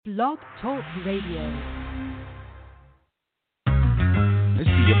Blog Talk Radio. Is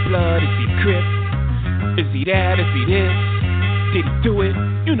he a blood? Is he Crip? Is he that? Is he this? Did he do it?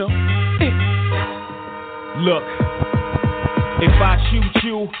 You know. Look, if I shoot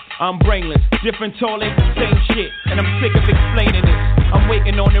you, I'm brainless. Different toilet, same shit. And I'm sick of explaining this. I'm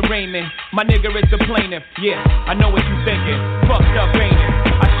waiting on the raiment. My nigga is the plaintiff. Yeah, I know what you thinking. Fucked up, ain't it?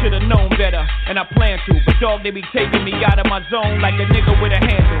 I should've known better, and I plan to. But dog, they be taking me out of my zone like a nigga with a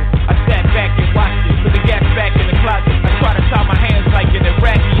handle. I sat back and watched it. Put the gas back in the closet. I try to tie my hands like an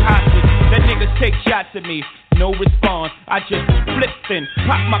Iraqi hostage. That niggas take shots at me. No response. I just flipped and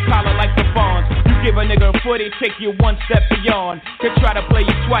pop my collar like the fawns. You give a nigga a foot, it take you one step beyond. Could try to play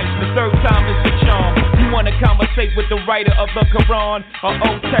you twice, the third time is the charm. You wanna conversate with the writer of the Quran or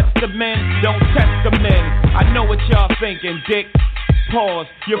Old Testament? Don't test the men. I know what y'all thinking, dick. Pause.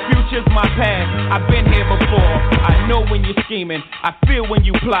 Your future's my past. I've been here before. I know when you're scheming. I feel when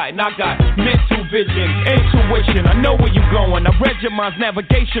you plotting. I got mental vision, intuition. I know where you're going. I read your mind's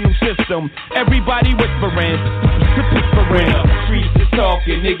navigational system. Everybody whispering, whispering. Streets is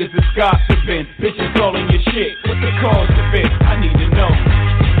talking, niggas is gossiping. Bitches calling your shit. What's the cause of it? I need to know.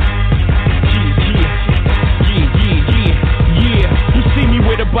 Yeah. You see me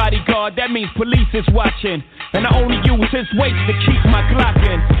with a bodyguard, that means police is watching. And I only use his weight to keep my Glock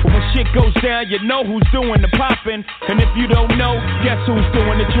in. But when shit goes down, you know who's doing the popping. And if you don't know, guess who's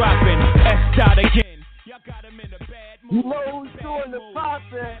doing the dropping? S. Dot again. Y'all got him in a bad mood. You know who's doing the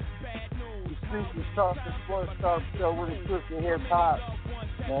popping? The Streets is Talking Sports Talk Show with a twist of hip hop.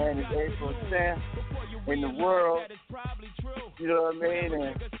 Man, it's April 10th in the world. You know what I mean?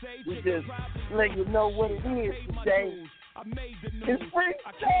 And we just let you know what it is today. It's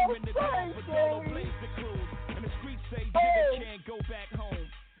Freesyle Friday. Hey.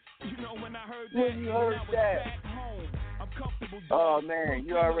 When you heard that, oh man,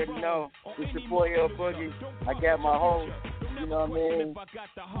 you already know. It's your boy El-Boogie. I got my host, you know what I mean?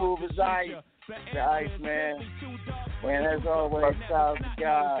 Smooth as ice, the Ice Man. And as always, shout out to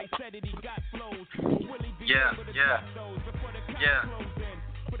God. Yeah.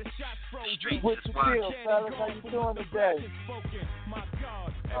 What you feel, fellas? How you doing today?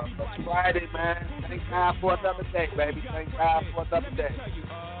 Friday, man. Thank God for another day, baby. Thank God for another day.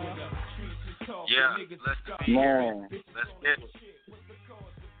 Yeah, let's Man, get it.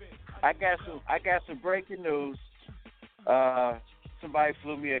 I got some breaking news. Somebody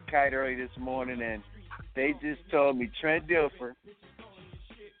flew me a kite early this morning, and they just told me Trent Dilfer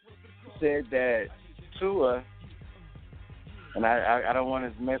said that Tua, and I don't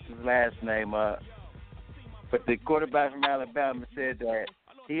want to mess his last name up, but the quarterback from Alabama said that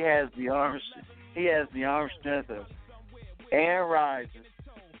he has the arm strength of Aaron Rodgers.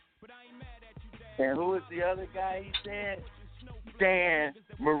 And who is the other guy he said? Dan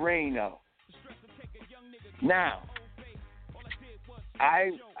Marino. Now,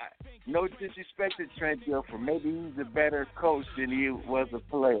 I no disrespect to Trent Dilfer. Maybe he's a better coach than he was a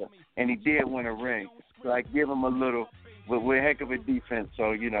player, and he did win a ring. So I give him a little, but we're a heck of a defense.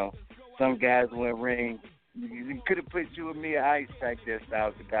 So, you know, some guys win rings. You could have put you and me at ice back there,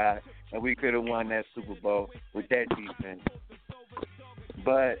 Styles the guy, and we could have won that Super Bowl with that defense.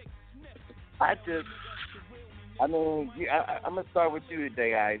 But I'm going to start with you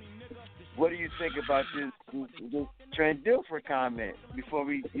today, Ice. What do you think about this Trent Dilfer comment before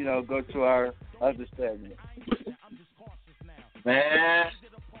we, go to our other segment? Man,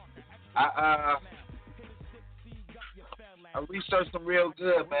 I researched him real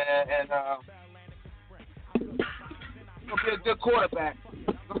good, man, and he's going to be a good quarterback.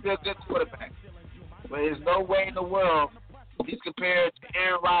 But there's no way in the world he's compared to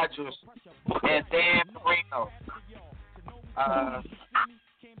Aaron Rodgers and Dan Marino.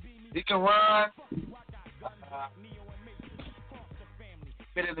 He can run,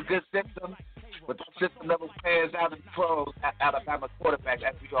 fit in a good system, but the system never pans out in the pros. Alabama quarterback,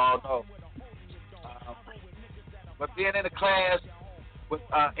 as we all know. But being in a class with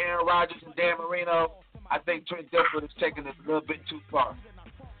Aaron Rodgers and Dan Marino, I think Trent Dilfer is taking it a little bit too far.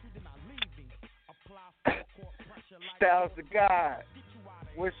 Styles the guy.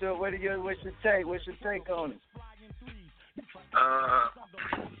 What's your take? What's your take on it?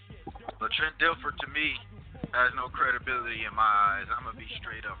 But Trent Dilfer, to me, has no credibility in my eyes. I'm going to be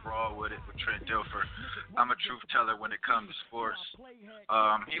straight up raw with it with Trent Dilfer. I'm a truth teller when it comes to sports.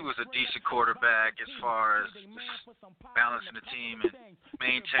 He was a decent quarterback as far as balancing the team and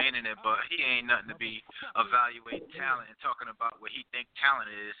maintaining it, but he ain't nothing to be evaluating talent and talking about what he think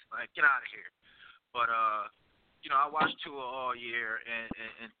talent is. Like, get out of here. But, I watched Tua all year,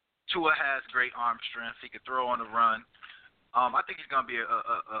 and Tua has great arm strength. He could throw on the run. I think he's going to be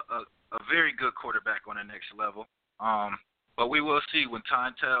a very good quarterback on the next level. But we will see when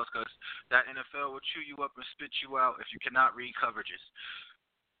time tells, because that NFL will chew you up and spit you out if you cannot read coverages.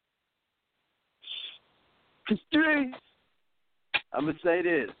 I'm going to say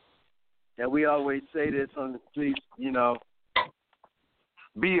this, and we always say this on the streets, you know,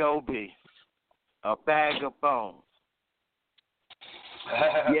 B.O.B., a bag of bones.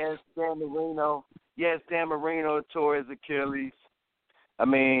 Yes, Dan Marino tore his Achilles. I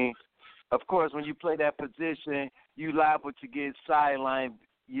mean, of course, when you play that position, you liable to get sidelined,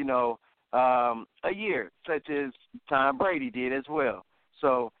 you know, a year, such as Tom Brady did as well.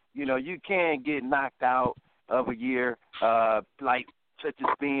 So, you know, you can get knocked out of a year, like such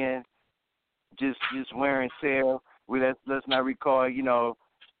as being just wear and tear. Let's not recall, you know,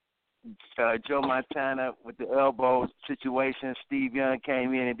 Joe Montana with the elbow situation. Steve Young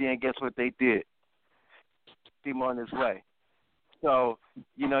came in, and then guess what they did? Keep him on his way. So,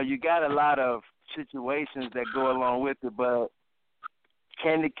 you know, you got a lot of situations that go along with it, but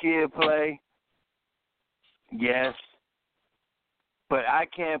can the kid play? Yes. But I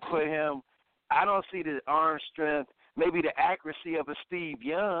can't put him – I don't see the arm strength, maybe the accuracy of a Steve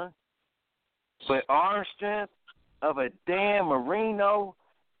Young, but arm strength of a Dan Marino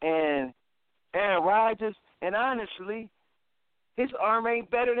and Aaron Rodgers, and honestly, his arm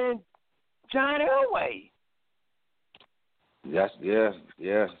ain't better than John Elway. Yes. But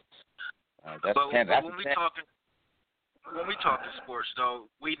when we talk sports, though,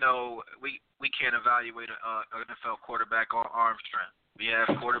 we know we can't evaluate an NFL quarterback on arm strength. We have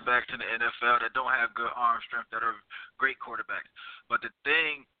quarterbacks in the NFL that don't have good arm strength that are great quarterbacks. But the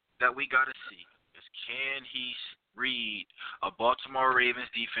thing that we got to see is, can he read a Baltimore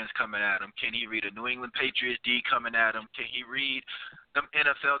Ravens defense coming at him? Can he read a New England Patriots D coming at him? Can he read them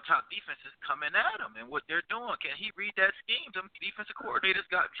NFL top defenses coming at him and what they're doing? Can he read that scheme them defensive coordinators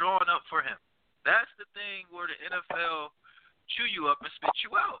got drawn up for him? That's the thing where the NFL chew you up and spit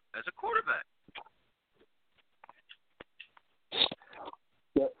you out as a quarterback.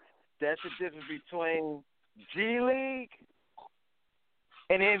 That's the difference between G League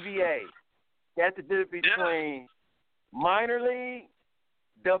and NBA. That's the difference between minor league,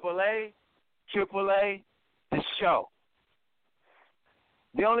 AA, AAA, the show.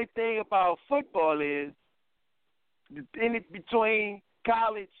 The only thing about football is, in between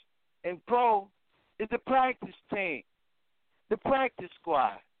college and pro, is the practice team, the practice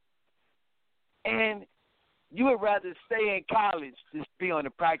squad. And you would rather stay in college than be on the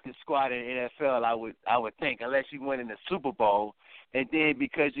practice squad in the NFL, I would think, unless you win in the Super Bowl. And then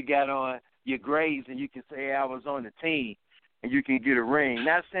because you got on your grades and you can say, hey, I was on the team, and you can get a ring.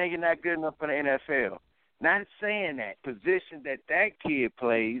 Not saying you're not good enough for the NFL. Not saying that. Position that kid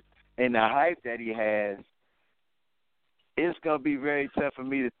plays and the hype that he has, it's going to be very tough for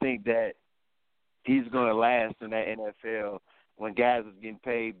me to think that he's going to last in that NFL when guys are getting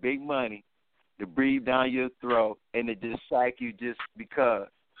paid big money to breathe down your throat and to just sack you just because.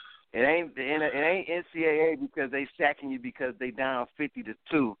 It ain't NCAA because they sacking you because they down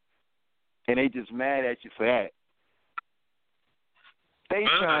 50-2, and they just mad at you for that. They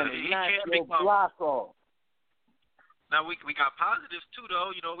trying to knock your block off. Now, we got positives, too,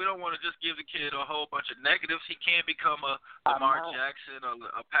 though. You know, we don't want to just give the kid a whole bunch of negatives. He can become a Lamar Jackson,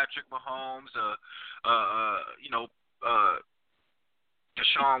 a Patrick Mahomes,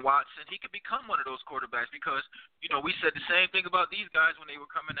 Deshaun Watson. He could become one of those quarterbacks because, you know, we said the same thing about these guys when they were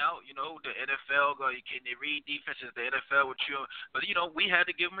coming out. You know, the NFL, can they read defenses? The NFL would chew. But, you know, we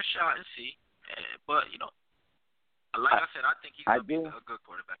had to give him a shot and see. But, you know, like I said, I think he's going to be a good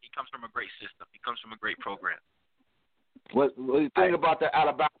quarterback. He comes from a great system. He comes from a great program. What the thing about the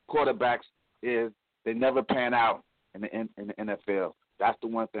Alabama quarterbacks is they never pan out in the NFL. That's the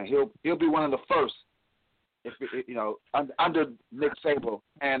one thing. He'll be one of the first, under Nick Saban,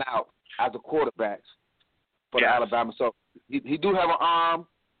 pan out as a quarterback for the Alabama. So he do have an arm.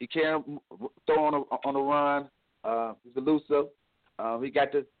 He can throw on the run. He's elusive. He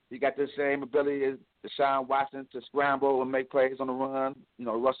got the same ability as Deshaun Watson to scramble and make plays on the run. You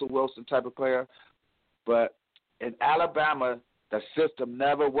know, Russell Wilson type of player, but in Alabama, the system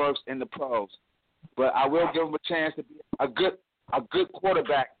never works in the pros. But I will give him a chance to be a good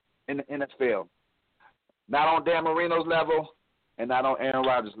quarterback in the NFL. Not on Dan Marino's level and not on Aaron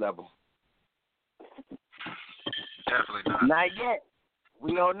Rodgers' level. Definitely not. Not yet.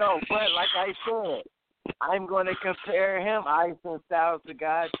 We don't know. But like I said, I'm going to compare him, Iverson Styles, the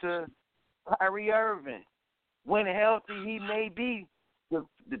guy, to Kyrie Irving. When healthy, he may be the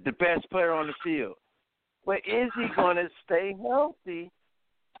best player on the field. But is he going to stay healthy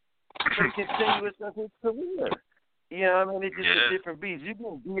for continuous of his career? You know what I mean? It's just a different beast. You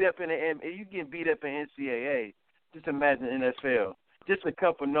get beat up in NCAA. Just imagine NFL. Just a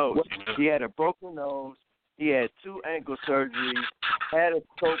couple notes. He had a broken nose. He had 2 ankle surgeries. Had a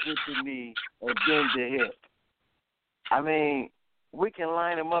stroke with the knee, and then the hip. I mean, we can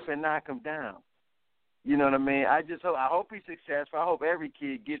line him up and knock him down. You know what I mean? I hope he's successful. I hope every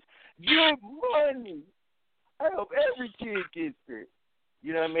kid gets good money. I hope every kid gets it.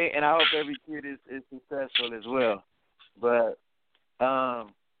 You know what I mean? And I hope every kid is successful as well. But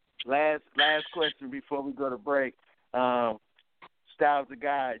last question before we go to break. Styles the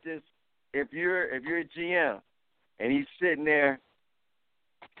guy. Just if you're a GM and he's sitting there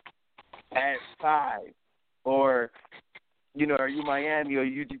at 5, or are you Miami or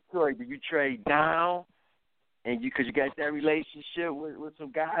you Detroit? Do you trade down and because you got that relationship with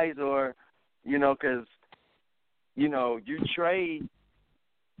some guys, or because you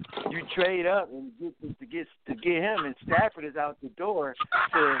trade up and to get him, and Stafford is out the door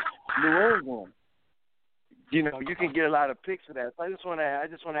to New England. You can get a lot of picks for that. So I just want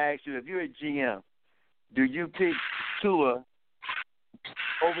to ask you, if you're a GM, do you pick Tua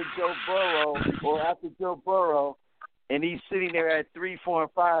over Joe Burrow, or after Joe Burrow, and he's sitting there at 3, 4,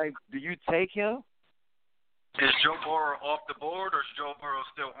 and 5? Do you take him? Is Joe Burrow off the board, or is Joe Burrow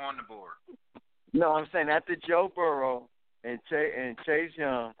still on the board? No, I'm saying after Joe Burrow and Chase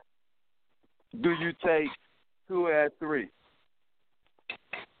Young, do you take Tua at 3?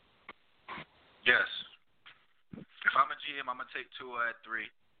 Yes. If I'm a GM, I'm going to take Tua at 3.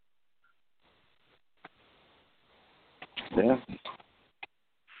 Yeah.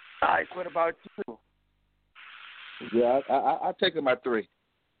 All right, what about you? Yeah, I'll take him at 3.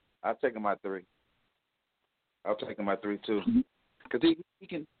 I'll take him at 3 too, because he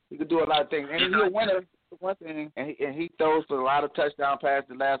can do a lot of things, and he's a winner. One thing, and he throws for a lot of touchdown passes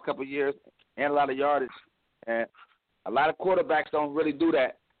the last couple of years, and a lot of yardage, and a lot of quarterbacks don't really do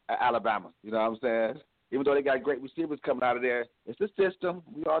that at Alabama. You know what I'm saying? Even though they got great receivers coming out of there, it's a system.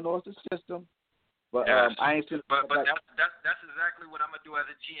 We all know it's a system. But yes. I ain't seen. But that's exactly what I'm gonna do as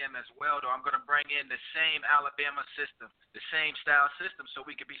a GM as well. Though I'm gonna bring in the same Alabama system, the same style system, so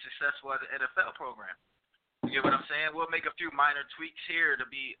we could be successful as an NFL program. You get what I'm saying? We'll make a few minor tweaks here to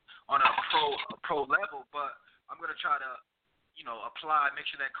be on a pro level, but I'm gonna try to, make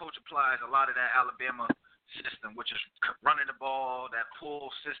sure that coach applies a lot of that Alabama system, which is running the ball, that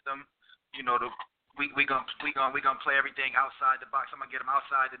pull system. We gonna play everything outside the box. I'm gonna get him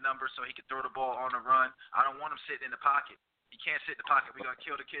outside the number so he can throw the ball on the run. I don't want him sitting in the pocket. He can't sit in the pocket. We're gonna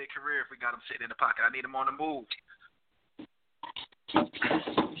kill the kid's career if we got him sitting in the pocket. I need him on the move.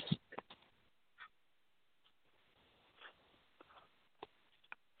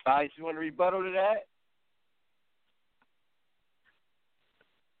 All right, you want to rebuttal to that?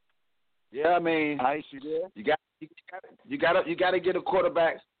 Yeah, I mean, Ice, you there? You got to get a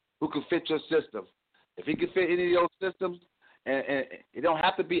quarterback who can fit your system. If he can fit any of those systems, and it don't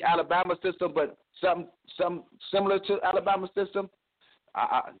have to be Alabama system, but some similar to Alabama system,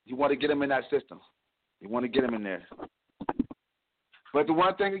 you want to get him in that system. You want to get him in there. But the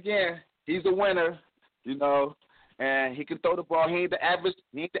one thing again, he's a winner, and he can throw the ball. He ain't the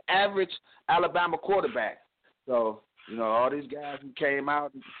average Alabama quarterback. So, all these guys who came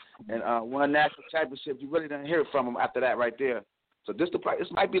out and won national championships, you really didn't hear from them after that right there. So this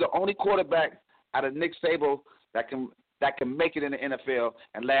might be the only quarterback out of Nick Saban that can make it in the NFL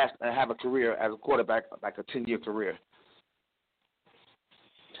and last and have a career as a quarterback, like a 10-year career.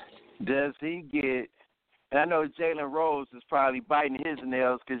 Does he get? And I know Jalen Rose is probably biting his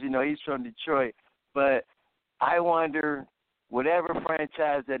nails because he's from Detroit, but I wonder, whatever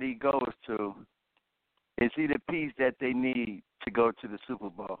franchise that he goes to, is he the piece that they need to go to the Super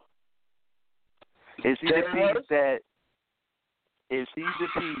Bowl? Is he the piece that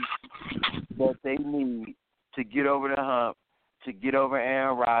they need to get over the hump, to get over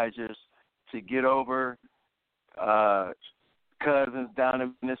Aaron Rodgers, to get over Cousins down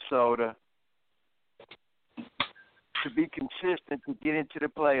in Minnesota, to be consistent, to get into the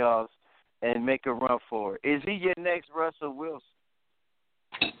playoffs and make a run for it? Is he your next Russell Wilson?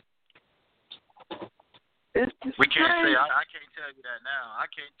 We can't say. I can't tell you that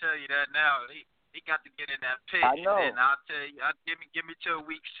now. He got to get in that pitch. I know. And I'll tell you, give me till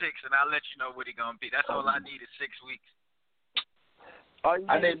week 6, and I'll let you know what he's gonna be. That's all I need is 6 weeks. Oh, you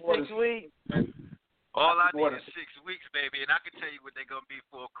need 6 weeks? All I need is 6 weeks, baby, and I can tell you what they're gonna be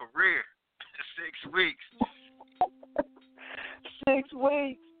for a career. 6 weeks. 6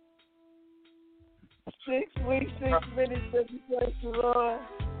 weeks. 6 weeks, 6 minutes, 50 plays to run.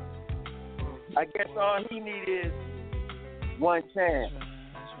 I guess all he needs is one chance.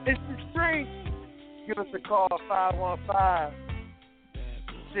 It's the street. Give us a call,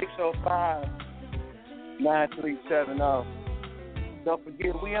 515-605-9370. Don't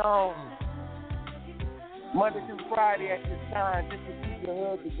forget, we on Monday through Friday at this time, just to keep your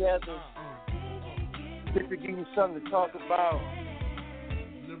head together, just to give you something to talk about,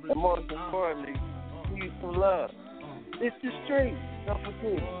 and most importantly, give you some love. It's the street. Don't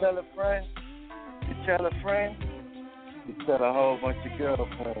forget, tell a friend, to tell a friend, to tell a whole bunch of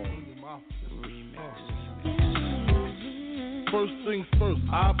girlfriends. First things first,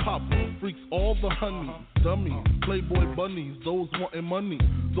 I pop freaks all the honeys, dummies, playboy bunnies, those wanting money.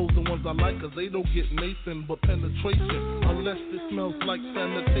 Those the ones I like cause they don't get Nathan but penetration. Unless it smells like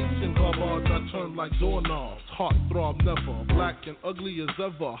sanitation. Garbage I turn like doorknobs. Heart throb never, black and ugly as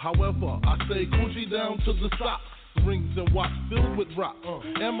ever. However, I say coochie down to the socks. Rings and watch filled with rock.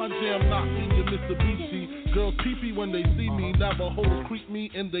 And my jam knocking your Mitsubishi. Girls pee-pee when they see me. Navajos creep me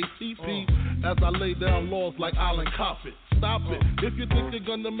in they teepee. As I lay down laws like Island Coffin. Stop it, if you think you're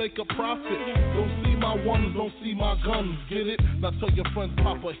gonna make a profit. Don't see my ones, don't see my guns, get it? Now tell your friends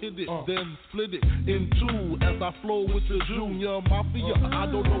Papa hit it, then split it in two. As I flow with the Junior Mafia. I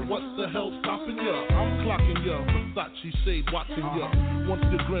don't know what the hell's stopping ya. I'm clocking ya, Versace shade watching ya. Once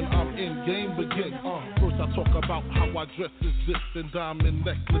you grin, I'm in, game begin. First I talk about how I dress is this and diamond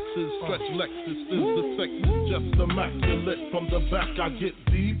necklaces. Stretch Lexus is the sex is just immaculate. From the back I get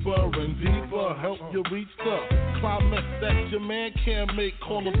deeper and deeper. Help you reach the climax that your man can't make.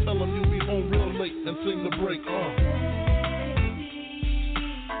 Call him, tell him you'll be home real late and sing the break.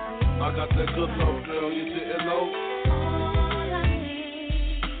 I got that good love, girl, you didn't know.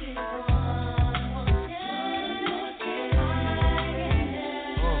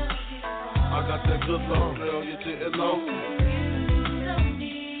 I got that good love, girl, you didn't know.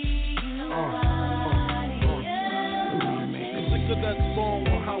 Sick of that song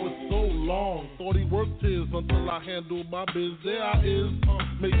on how it's so long. Thought he worked his until I handled my biz. There I is,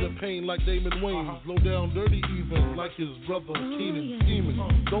 major pain like Damon Wayans. Low down dirty even like his brother Keenan scheming.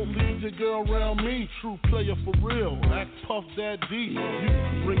 Don't leave your girl around me, true player for real. Act Puff Dad D.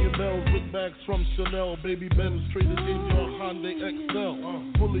 You ringing bells with bags from Chanel. Baby Benz traded in your Hyundai XL.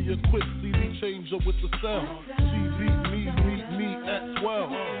 Fully equipped CD changer with the cell. She beat me at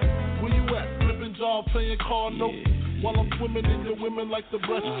 12. Where you at? Flipping job, paying car notes. While I'm swimming in your women like the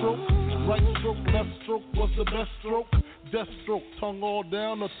breaststroke. Right stroke, left stroke was the best stroke. Death stroke, tongue all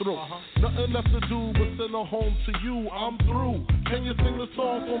down the throat. Nothing left to do but send her home to you. I'm through. Can you sing the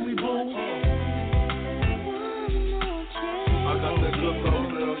song for me, boo? I got that good love,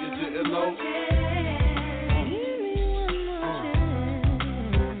 girl, you didn't know.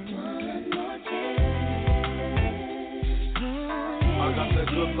 I got that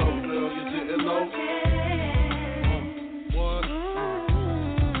good love, girl, you didn't know. What?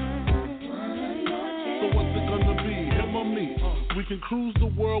 So what's it gonna be? Him or me? We can cruise the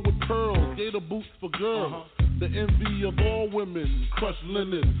world with pearls, gator boots for girls. The envy of all women, crushed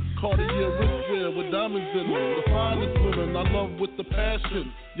linen, Cartier wristwear with diamonds in them. The finest women I love with the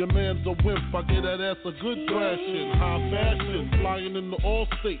passion. Your man's a wimp, I get that ass a good thrashing. High fashion, flying in the all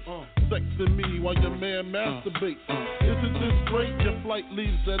state. Sexing me while your man masturbates. Isn't this great? Your flight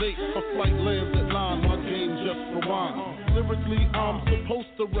leaves at 8, her flight lands at 9. My game just rewind. Lyrically, I'm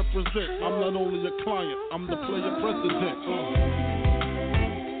supposed to represent. I'm not only a client, I'm the player president.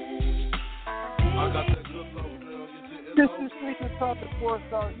 I got that good love, girl, you didn't This know. is Freesyle Talk, the Sports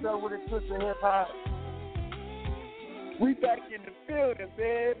Song Show with a twist of hip hop. We back in the building,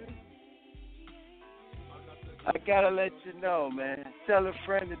 baby. I gotta let you know, man. Tell a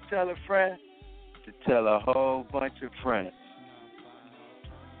friend to tell a friend to tell a whole bunch of friends.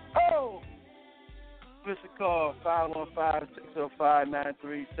 Oh! Give us a call,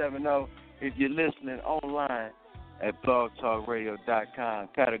 515-605-9370 if you're listening online at blogtalkradio.com,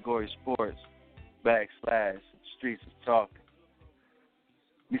 category sports, /Streets of Talking.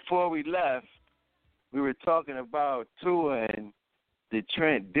 Before we left, we were talking about Tua and the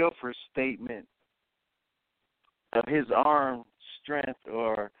Trent Dilfer statement of his arm strength,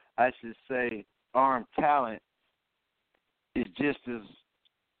 or I should say arm talent, is just as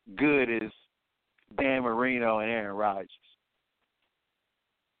good as Dan Marino and Aaron Rodgers.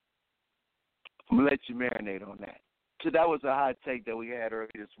 I'm going to let you marinate on that. So that was a hot take that we had early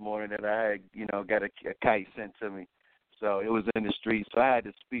this morning that I had, got a kite sent to me. So it was in the street, so I had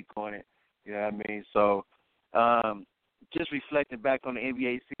to speak on it. You know what I mean? So just reflecting back on the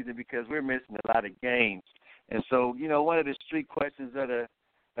NBA season because we're missing a lot of games. And so, one of the street questions of the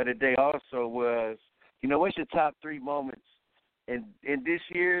day also was, what's your top 3 moments in this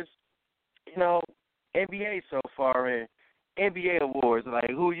year's, NBA so far? And NBA awards, like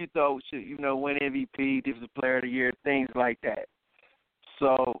who you thought should, win MVP, Defensive Player of the Year, things like that.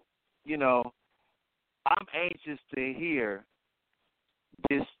 So, I'm anxious to hear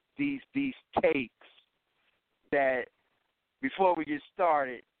these takes that before we get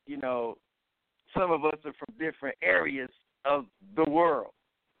started, some of us are from different areas of the world.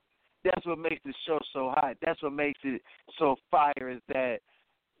 That's what makes the show so hot. That's what makes it so fire is that,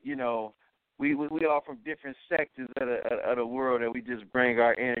 we all from different sectors of the world, and we just bring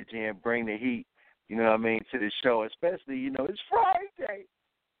our energy and bring the heat, to the show, especially, it's Friday.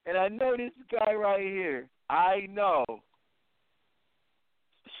 And I know this guy right here, I know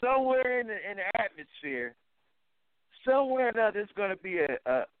somewhere in the atmosphere, somewhere or another, there's going to be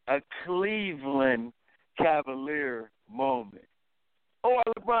a Cleveland Cavalier moment or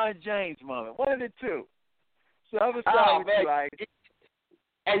a LeBron James moment, one of the two. So I'm going to start with you, Ike.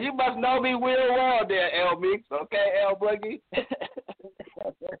 And you must know me real well there, El-Mix, okay, El-Boogie?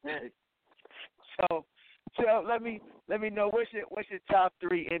 So let me know what's your top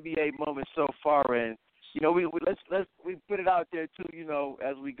 3 NBA moments so far, and we put it out there too,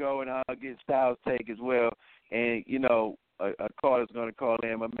 as we go, and I'll get Styles' take as well, and a caller's going to call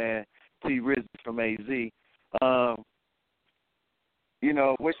in, my man T. Rizzy from AZ.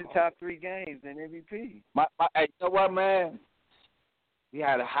 What's your top 3 games in MVP? You know what, man? We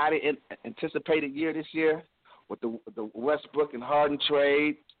had a highly anticipated year this year with the Westbrook and Harden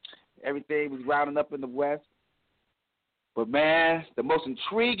trade. Everything was rounding up in the West. But, man, the most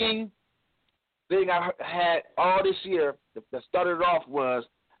intriguing thing I had all this year that started off was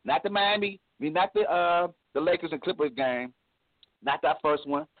not the Lakers and Clippers game, not that first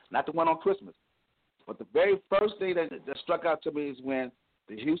one, not the one on Christmas. But the very first thing that struck out to me is when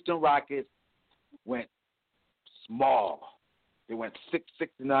the Houston Rockets went small. They went 6-6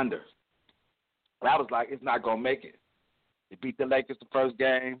 and under. And I was like, it's not going to make it. They beat the Lakers the first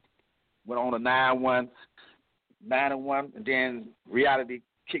game, went on a 9-1, and then reality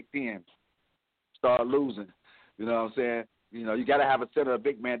kicked in, started losing. You know what I'm saying? You got to have a center, a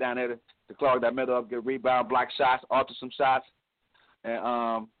big man down there to clog that middle up, get a rebound, block shots, alter some shots.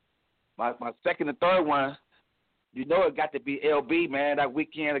 And my second and third one, it got to be LB, man, that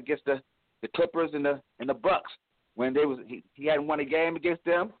weekend against the Clippers and the Bucks. When he hadn't won a game against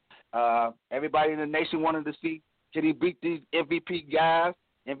them, everybody in the nation wanted to see can he beat these MVP guys,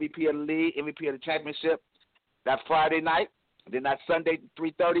 MVP of the league, MVP of the championship. That Friday night, and then that Sunday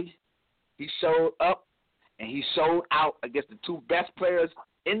 3:30, he showed up and he showed out against the 2 best players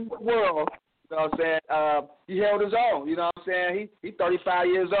in the world. You know what I'm saying? He held his own. You know what I'm saying? He's 35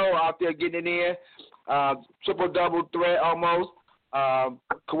 years old out there getting it in, triple-double threat almost.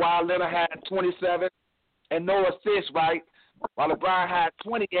 Kawhi Leonard had 27. And no assists, right? While LeBron had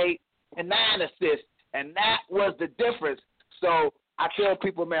 28 and 9 assists. And that was the difference. So I tell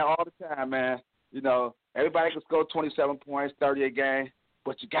people, man, all the time, man, everybody can score 27 points, 30 a game,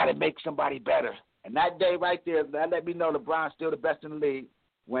 but you got to make somebody better. And that day right there, that let me know LeBron's still the best in the league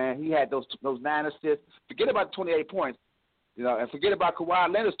when he had those 9 assists. Forget about 28 points, and forget about Kawhi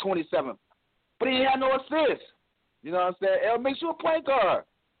Leonard's 27. But he had no assists. You know what I'm saying? El, makes you a point guard.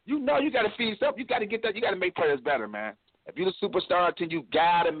 You got to feed stuff. You got to get that. You got to make players better, man. If you're the superstar team, you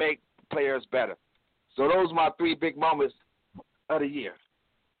got to make players better. So those are my 3 big moments of the year.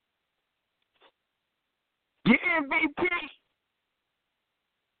 Your MVP.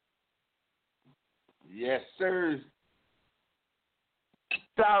 Yes, sir.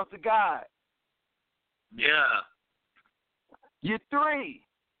 Styles the God. Yeah. Your 3.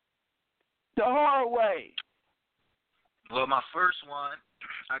 The hard way. Well, my first one,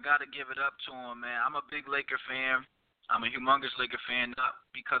 I got to give it up to him, man. I'm a big Laker fan. I'm a humongous Laker fan, not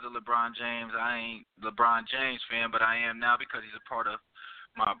because of LeBron James. I ain't LeBron James fan, but I am now because he's a part of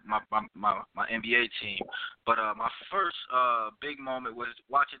my NBA team. But my first big moment was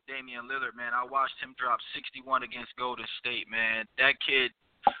watching Damian Lillard, man. I watched him drop 61 against Golden State, man. That kid,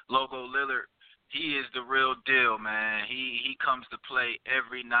 Logo Lillard, he is the real deal, man. He comes to play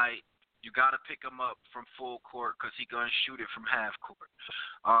every night. You got to pick him up from full court because he's going to shoot it from half court.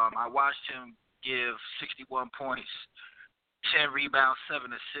 I watched him give 61 points, 10 rebounds, 7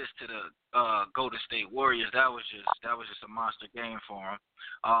 assists to the Golden State Warriors. That was just a monster game for him.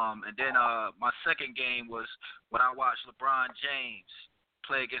 And then my second game was when I watched LeBron James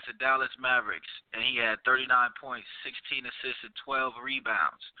play against the Dallas Mavericks, and he had 39 points, 16 assists, and 12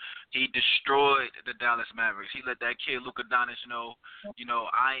 rebounds. He destroyed the Dallas Mavericks. He let that kid Luka Doncic know,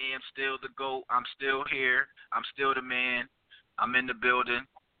 I am still the GOAT. I'm still here. I'm still the man. I'm in the building.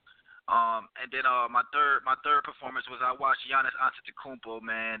 And then my third performance was I watched Giannis Antetokounmpo.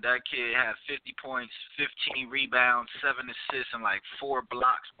 Man, that kid had 50 points, 15 rebounds, 7 assists, and like 4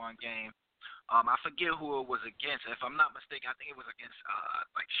 blocks one game. I forget who it was against. If I'm not mistaken, I think it was against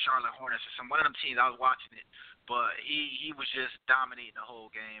like Charlotte Hornets or one of them teams. I was watching it, but he was just dominating the whole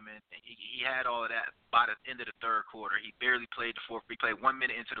game, and he had all of that by the end of the third quarter. He barely played the fourth. He played 1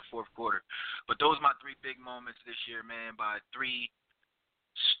 minute into the fourth quarter. But those are my 3 big moments this year, man, by 3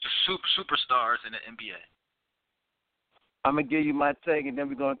 superstars in the NBA. I'm gonna give you my take, and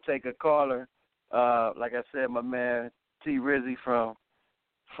then we're gonna take a caller. Like I said, my man T. Rizzy from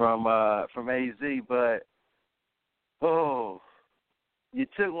AZ, but you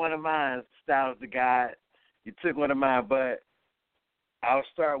took one of mine, Styles the God. You took one of mine, but I'll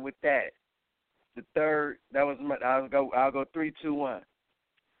start with that. The third, that was my. I'll go 3, 2, 1.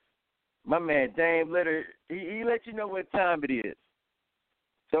 My man Dame Lillard, he let you know what time it is.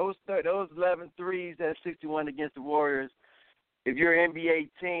 Those 11 threes at 61 against the Warriors. If you're an NBA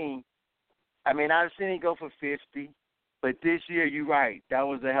team, I mean, I've seen him go for 50. But this year, you're right. That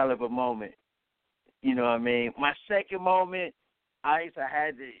was a hell of a moment. You know what I mean? My second moment, I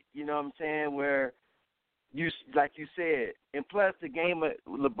had to, you know what I'm saying, where like you said, and plus the game of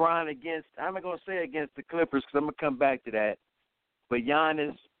LeBron against, I'm not going to say against the Clippers because I'm going to come back to that, but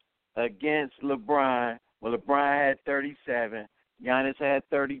Giannis against LeBron, well, LeBron had 37, Giannis had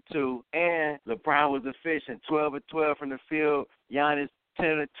 32, and LeBron was efficient, 12 of 12 from the field, Giannis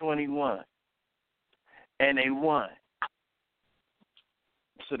 10 of 21, and they won.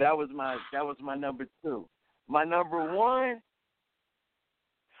 So that was my number 2. My number 1,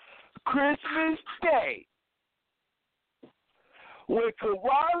 Christmas Day, when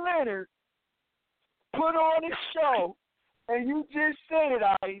Kawhi Leonard put on his show, and you just said it,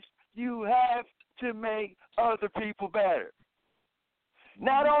 Ice, you have to make other people better.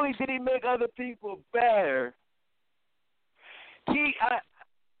 Not only did he make other people better, he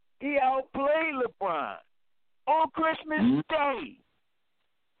outplayed LeBron on Christmas Day.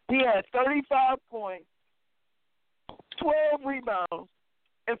 He had 35 points, 12 rebounds,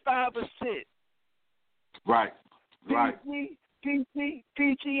 and 5 assists. Right.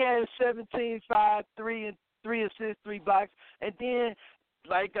 PG had 17, 5, 3 assists, 3 blocks. And then,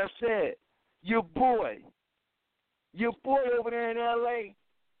 like I said, your boy over there in L.A.,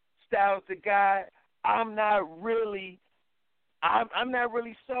 Styles the guy, I'm not really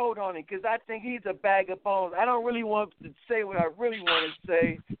sold on him because I think he's a bag of bones. I don't really want to say what I really want to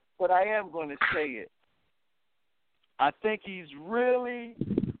say, but I am going to say it. I think he's really,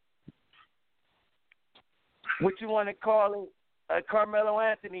 what you want to call it, Carmelo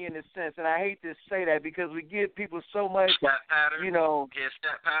Anthony in a sense. And I hate to say that because we give people so much,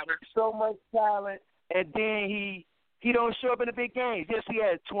 so much talent, and then he don't show up in the big games. Yes, he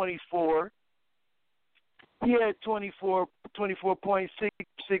had 24. He had 24 points,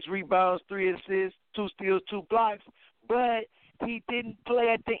 6 rebounds, 3 assists, 2 steals, 2 blocks. But he didn't play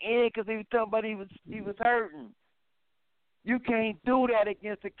at the end because he was talking about he was hurting. You can't do that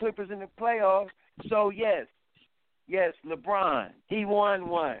against the Clippers in the playoffs. So yes, LeBron, he won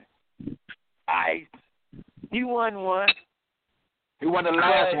one. He won one. He won the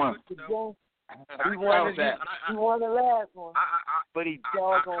last one. He won the last one. But he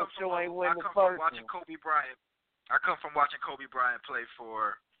doggone sure ain't win the first one. I come from watching Kobe Bryant play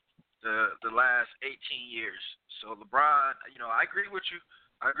for the last 18 years. So LeBron, I agree with you.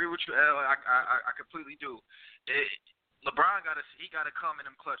 I agree with you, El. I completely do. LeBron gotta come in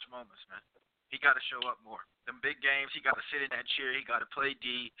them clutch moments, man. He gotta show up more. Them big games, he gotta sit in that chair. He gotta play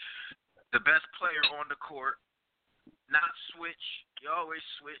D. The best player on the court, not switch. You always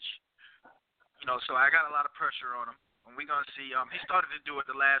switch. So I got a lot of pressure on him. And we're gonna see. He started to do it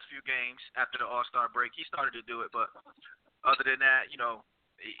the last few games after the All-Star break. He started to do it, but other than that,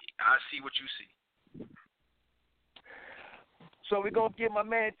 I see what you see. So we're gonna get my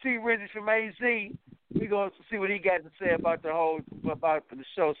man T. Rizzy from AZ. We're gonna see what he got to say about the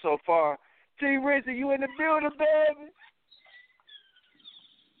show so far. T. Rizzy, you in the building, baby?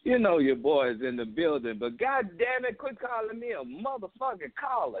 You know your boy is in the building, but God damn it, quit calling me a motherfucking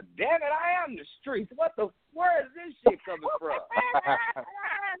caller. Damn it, I am the streets. Where is this shit coming from?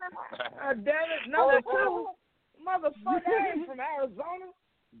 God damn it, number 2, motherfucker, I ain't from Arizona.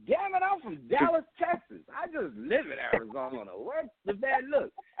 Damn it, I'm from Dallas, Texas. I just live in Arizona. What's the bad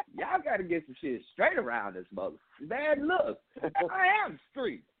look? Y'all got to get some shit straight around this mother. Bad look. I am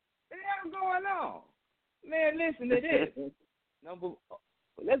street. What the hell going on? Man, listen to this.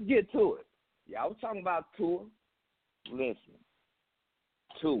 Let's get to it. Y'all was talking about Tua. Listen,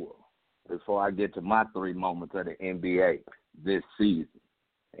 Tua, before I get to my 3 moments of the NBA this season.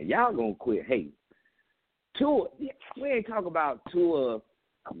 And y'all gonna quit hating. Tua, we ain't talking about Tua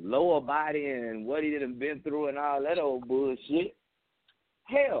lower body and what he done been through and all that old bullshit.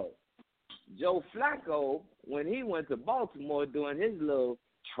 Hell, Joe Flacco, when he went to Baltimore doing his little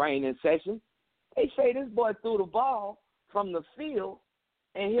training session, they say this boy threw the ball from the field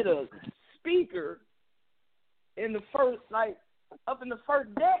and hit a speaker in the first, like, up in the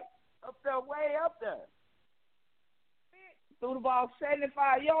first deck, up there, way up there. Threw the ball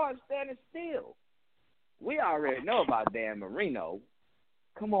 75 yards standing still. We already know about Dan Marino.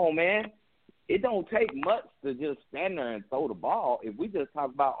 Come on, man. It don't take much to just stand there and throw the ball. If we just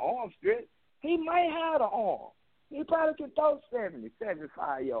talk about arm strength, he might have the arm. He probably can throw 70,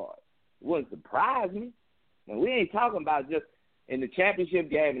 75 yards. Wouldn't surprise me. And we ain't talking about just in the championship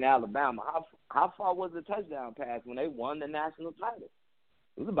game in Alabama. How far was the touchdown pass when they won the national title?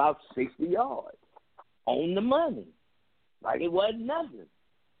 It was about 60 yards on the money. Like it wasn't nothing.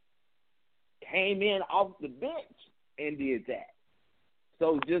 Came in off the bench and did that.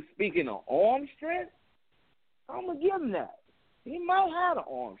 So just speaking of arm strength, I'm going to give him that. He might have the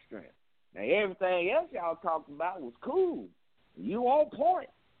arm strength. Now, everything else y'all talked about was cool. You on point.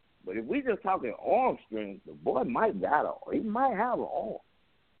 But if we just talking arm strength, the boy might he might have an arm.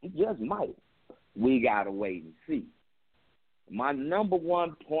 He just might. We got to wait and see. My number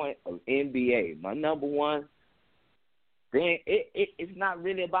one point of NBA, my number one thing, it's not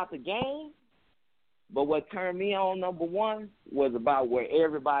really about the game, but what turned me on, number one, was about where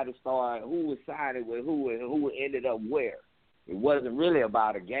everybody started, who was signing with who and who ended up where. It wasn't really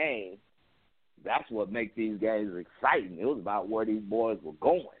about a game. That's what makes these games exciting. It was about where these boys were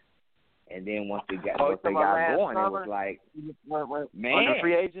going. And then once they got going, it was like, man,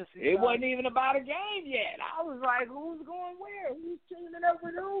 free agency it wasn't even about a game yet. I was like, who's going where? Who's teaming up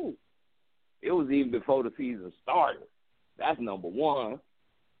with who? It was even before the season started. That's number one.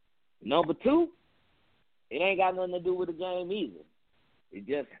 Number two, it ain't got nothing to do with the game either. It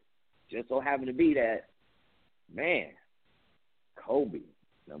just so happened to be that, man, Kobe,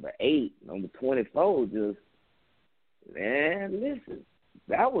 number 8, number 24, just, man, listen.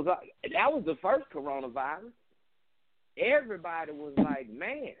 That was the first coronavirus. Everybody was like,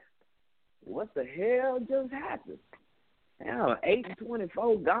 man, what the hell just happened? Now, 8 and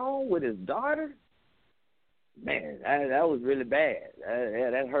 24 gone with his daughter? Man, that was really bad.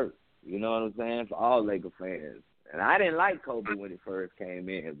 That hurt. You know what I'm saying? For all Lakers fans. And I didn't like Kobe when he first came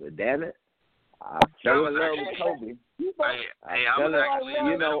in, but damn it, I fell in love with Kobe. I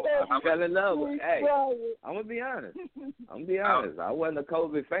fell in love with. Hey, I'm gonna be honest. I wasn't a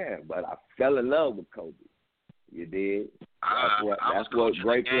Kobe fan, but I fell in love with Kobe. You did. That's what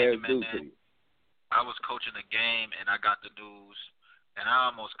great players do to you. I was coaching a game and I got the news, and I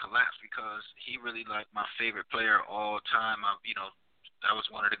almost collapsed because he really like my favorite player all time. That was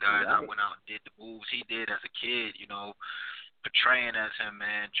one of the guys I went out and did the moves he did as a kid. Portraying as him,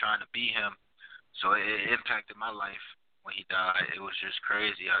 man, trying to be him. So it impacted my life when he died. It was just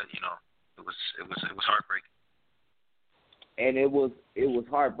crazy. It was heartbreaking. And it was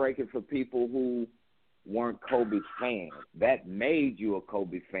heartbreaking for people who weren't Kobe fans. That made you a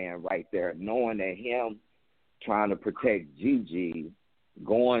Kobe fan right there, knowing that him trying to protect Gigi,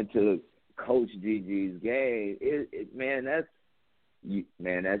 going to coach Gigi's game.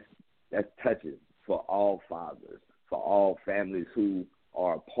 That's touching for all fathers, for all families who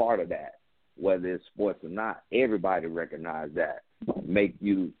are a part of that. Whether it's sports or not, everybody recognize that. Make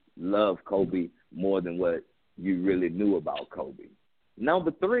you love Kobe more than what you really knew about Kobe.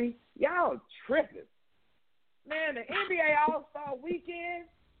 Number 3, y'all tripping. Man, the NBA All-Star Weekend,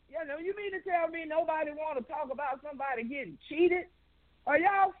 you mean to tell me nobody want to talk about somebody getting cheated? Are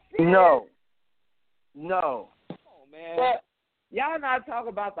y'all serious? No. Come on, man. Y'all not talking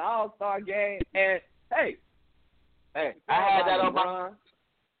about the All-Star game. And, hey, I had that on my list.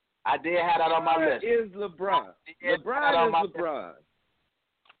 I did have that on my list. LeBron is LeBron.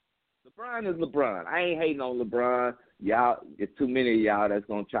 LeBron is LeBron. I ain't hating on LeBron. Y'all, it's too many of y'all that's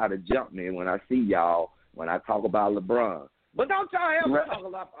going to try to jump me when I see y'all when I talk about LeBron. But don't y'all ever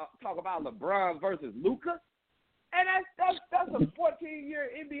talk about LeBron versus Luka? And that's a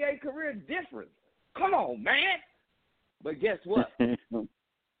 14-year NBA career difference. Come on, man. But guess what? He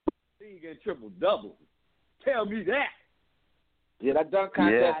get triple-double. Tell me that. Yeah, that dunk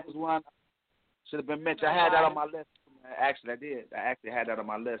contest was one. Should have been mentioned. I had that on my list. Actually, I did. I actually had that on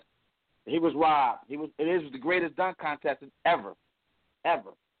my list. He was robbed. It is the greatest dunk contest ever. I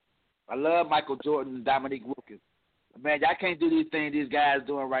love Michael Jordan and Dominique Wilkins. Man, y'all can't do these things these guys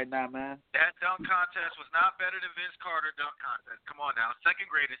doing right now, man. That dunk contest was not better than Vince Carter dunk contest. Come on now. Second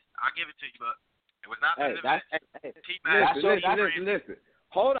greatest. I'll give it to you, but it was not better than Vince. Listen.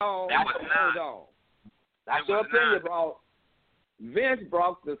 Hold on. That's your opinion, bro. Vince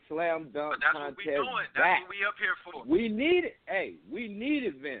brought the slam dunk that's contest what we doing. back. That's what we up here for. We needed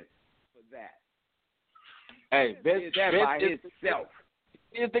Vince for that. Hey, Vince by himself.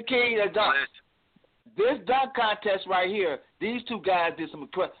 Here's the key to dunk. This dunk contest right here, these two guys did some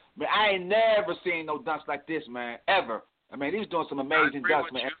incredible. Man, I ain't never seen no dunks like this, man, ever. I mean, he was doing some amazing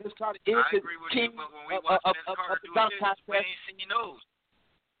dunks, man. Vince Carter is the king but when we watched Vince Carter of the dunk contest. We ain't seen those.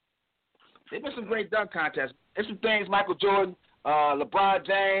 There's been some great dunk contests. There's some things Michael Jordan, LeBron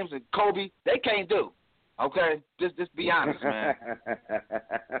James, and Kobe, they can't do. Okay? Just be honest, man.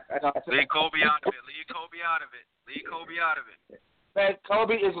 Leave Kobe out of it. Man,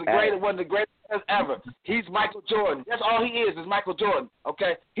 Kobe is one of the greatest players ever. He's Michael Jordan. That's all he is Michael Jordan.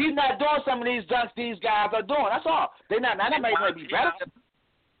 Okay? He's not doing some of these dunks these guys are doing. That's all. They're not. Now, they may be better.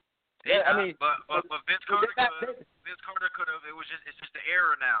 But Vince Carter could have. It's just the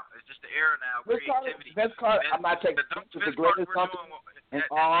era now. Creativity. Vince Carter. I'm not taking the greatest dunk in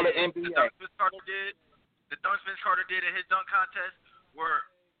all the NBA. The dunks Vince Carter did in his dunk contest were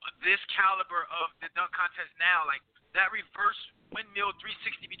this caliber of the dunk contest now. Like that reverse windmill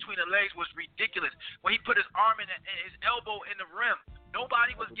 360 between the legs was ridiculous. When he put his arm in his elbow in the rim,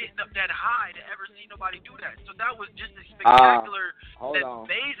 nobody was getting up that high to ever see nobody do that. So that was just as spectacular,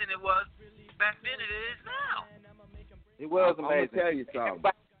 amazing it was back then it is now. It was amazing. I'm gonna tell you something.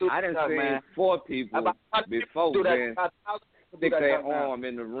 I done seen 4 people before Vince stick their arm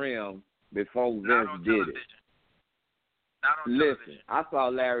in the rim before Vince did it. Listen, I saw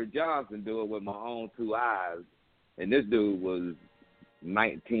Larry Johnson do it with my own 2 eyes, and this dude was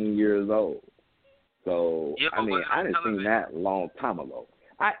 19 years old. So, I mean, I didn't seen that a long time ago.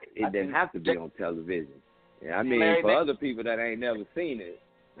 It didn't have to be on television. Yeah, I mean, for other people that ain't never seen it,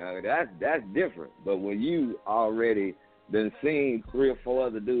 that's different. But when you already been seeing 3 or 4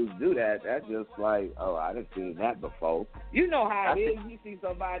 other dudes do that, that's just like, oh, I done seen that before. You know how it is. You see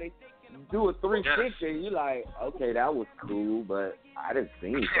somebody do a 360, and you're like, okay, that was cool, but I didn't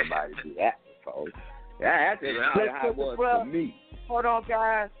see somebody do that before. Yeah, that's how it was for me. Hold on,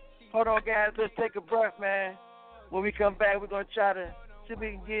 guys. Let's take a breath, man. When we come back, we're gonna try to see if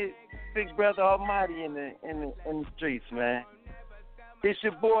we can get Big Brother Almighty in the streets, man. It's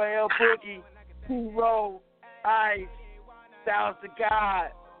your boy El-Boogie, T-Roll, Ice, Styles to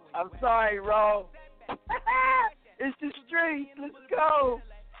God. I'm sorry, Ro. It's the streets. Let's go.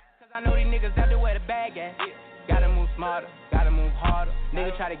 I know these niggas out there where the bag at. Gotta move smarter, gotta move harder.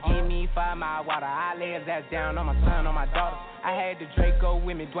 Nigga try to give me 5 mile water. I lay his ass down on my son, on my daughter. I had the Draco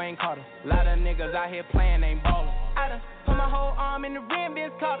with me, Dwayne Carter. Lot of niggas out here playing, ain't ballin'. I done put my whole arm in the rim,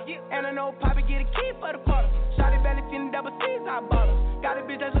 Vince Carter. And I know Poppy get a key for the quarter. Shotty belly feeling double C's, I bought her. Got a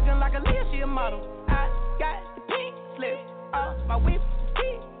bitch that's looking like a Leah, she a model. I got the pink slip off my whip,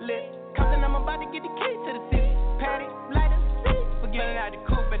 key lip. Compton, I'm about to get the key to the city. Patty, lighter, seat. Forgetting out the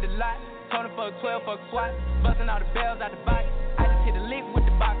coupe at the lot. Told him fuck 12, fuck SWAT. Busting all the bells out the box. I just hit a lick with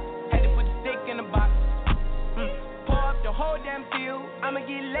the box. Had to put the stick in the box. Pour up the whole damn field. I'ma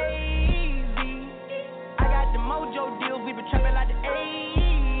get lazy. I got the mojo deals. We been trapping like the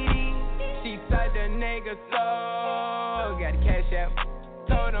 80s. She said the nigga so. Got the cash out.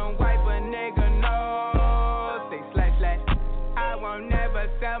 Told him wipe a nigga no. Say slash slash. I won't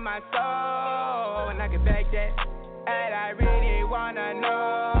never sell my soul. And I can back that. And I really wanna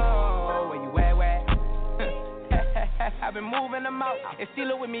know where you at, where? I've been moving them out. And steal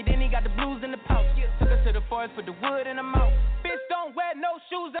it with me, then he got the blues in the pouch. Took her to the forest, put the wood in the mouth. Bitch, don't wear no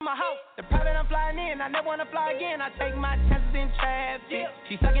shoes in my house. The private I'm flying in, I never wanna fly again. I take my chances in traffic.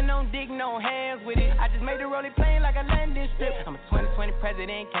 She sucking on dick, no hands with it. I just made the rolling plane like a landing strip. I'm a 2020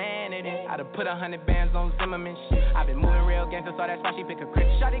 president candidate. I done put 100 bands on Zimmerman shit. I've been moving real gangster, so that's why she pick a Chris.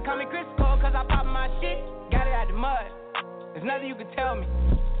 Shawty call me Chris Cole, cause I pop my shit. Got it out the mud. There's nothing you can tell me.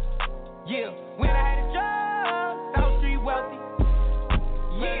 Yeah, when I had a job, South Street wealthy.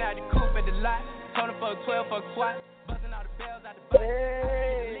 Yeah, I had the coupe at the lot. Told him fuck 12, fuck SWAT. Busting all the bells out the box.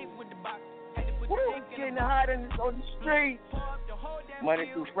 Hey. Woo, getting hot on the streets. Monday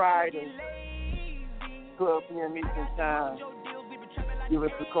through Friday. 12 p.m. Eastern Time. Give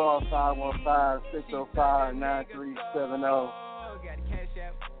us a call, 515-605-9370.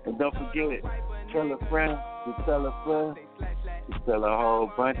 And don't forget, tell a friend, you tell a friend, you tell a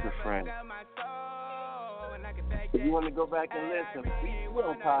whole bunch of friends. If you want to go back and listen, we're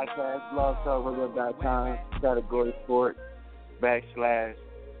on podcast, blogtalkradio.com, category sport, /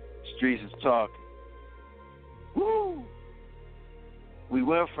 Streets is Talking. Woo! We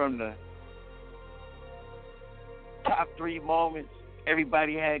went from the top 3 moments.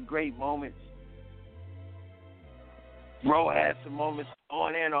 Everybody had great moments. Ro had some moments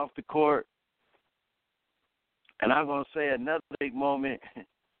on and off the court. And I'm going to say another big moment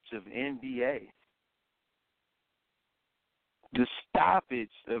of NBA. The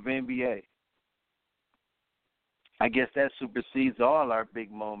stoppage of NBA. I guess that supersedes all our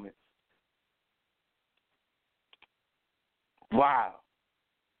big moments. Wow.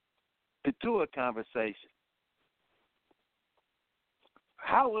 The Tua conversation.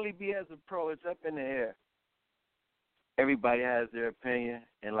 How will he be as a pro? It's up in the air. Everybody has their opinion,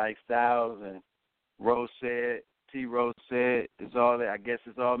 and like Styles and Rose said, T-Rose said, it's all that. I guess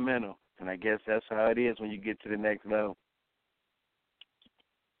it's all mental, and I guess that's how it is when you get to the next level.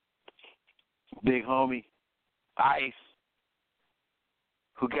 Big homie, Ice,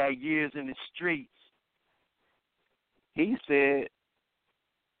 who got years in the streets, he said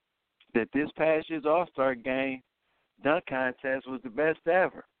that this past year's All-Star game dunk contest was the best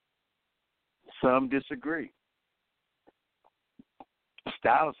ever. Some disagree.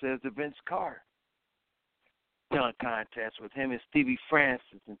 Styles says the Vince Carter dunk contest with him and Stevie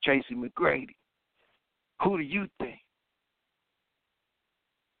Francis and Tracy McGrady. Who do you think?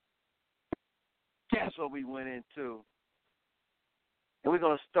 That's what we went into. And we're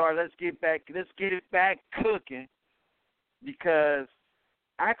gonna start. Let's get it back cooking, because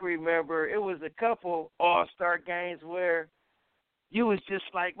I can remember it was a couple All-Star games where you was just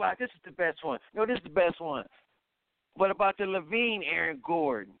like, wow, this is the best one. No, this is the best one. What about the Levine, Aaron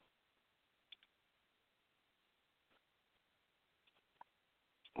Gordon?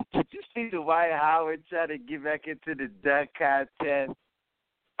 Did you see Dwight Howard try to get back into the dunk contest?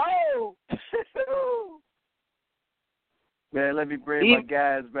 Oh! Man, let me bring my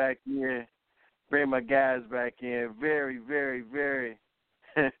guys back in. Very, very, very,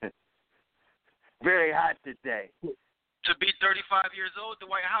 very hot today. To be 35 years old,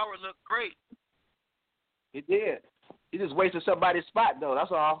 Dwight Howard looked great. He did. He just wasted somebody's spot, though.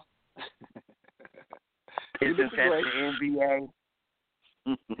 That's all. It's just at the NBA.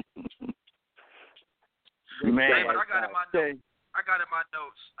 Man, hey, but I got in my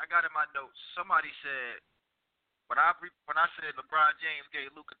notes. Somebody said when I said LeBron James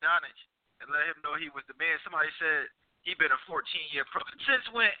gave Luka Doncic and let him know he was the man. Somebody said he been a 14-year pro.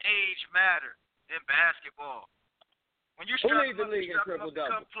 Since when age matter in basketball? When you strap him up, to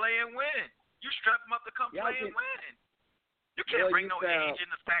come play and win. You strap him up to come play and win. You can't bring no age in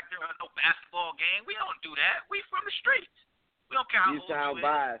the factor of no basketball game. We don't do that. We from the streets. We don't care how old you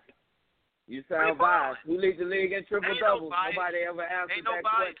is. You sound biased. Who leads the league in triple doubles? Nobody ever answered that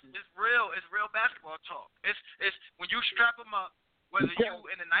question. It's real. It's real basketball talk. It's when you strap them up, whether you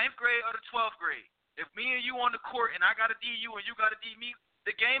in the 9th grade or the 12th grade. If me and you on the court and I got to D you and you got to D me,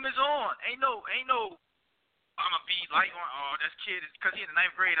 the game is on. Ain't no. I'm gonna be light on. Oh, this kid is because he's in the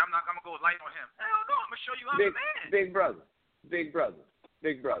 9th grade. I'm gonna go light on him. Hell no. I'm gonna show you I'm a man. Big brother.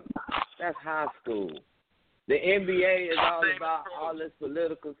 That's high school. The NBA is all about all this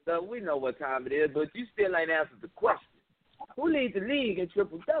political stuff. We know what time it is, but you still ain't answered the question. Who leads the league in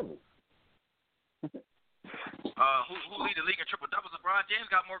triple doubles? Who leads the league in triple doubles? LeBron James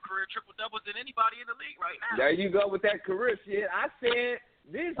got more career triple doubles than anybody in the league right now. There you go with that career shit. I said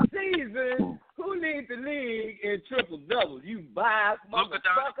this season, who leads the league in triple doubles? You biased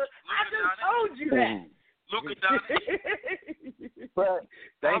motherfucker. I just told you that. Luka Doncic. But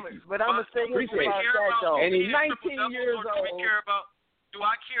I'm gonna say this about that though. And he's 19 years old. Do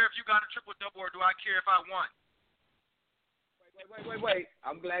I care if you got a triple double or do I care if I won? Wait.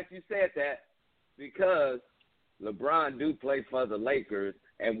 I'm glad you said that, because LeBron do play for the Lakers,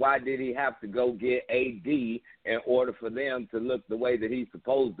 and why did he have to go get AD in order for them to look the way that he's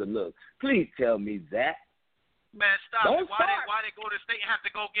supposed to look? Please tell me that. Man, stop it. Why they go to the state and have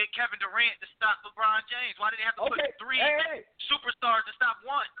to go get Kevin Durant to stop LeBron James? Why did they have to put three superstars to stop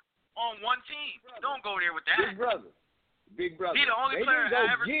one on one team? Don't go there with that. Big brother. He's the only player I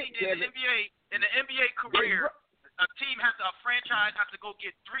ever seen in the NBA career. A franchise has to go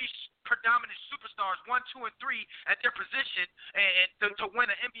get three predominant superstars, 1, 2, and 3 at their position, and to win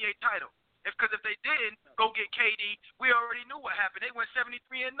an NBA title. Because if they didn't go get KD, we already knew what happened. They went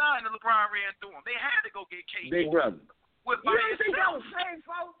 73-9, and LeBron ran through them. They had to go get KD. Big brother. You don't think that was paid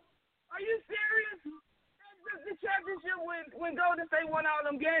for? Are you serious? The championship when Golden State won all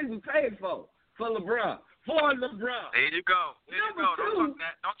them games was paid for LeBron. There you go. Don't talk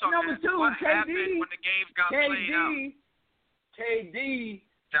that. What happened when the games got played out? KD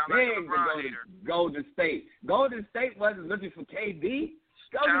sound like a LeBron hater. Golden State. Golden State wasn't looking for KD.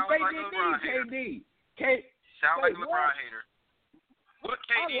 Golden State didn't need KD. Sound like a LeBron hater. What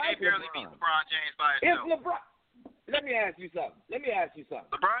KD they barely beat LeBron James by himself. Let me ask you something.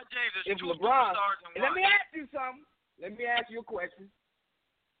 LeBron James is two LeBron, superstars in one. Let me ask you something. Let me ask you a question.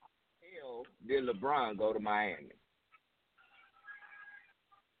 Hell, did LeBron go to Miami?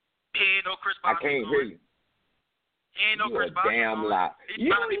 He ain't no Chris I Bosh. can't hear you. He ain't no You Chris a Bosh. damn lie. You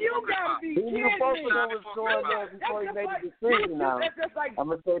gotta be kidding me. Going there before he made the decision now. That's just like, I'm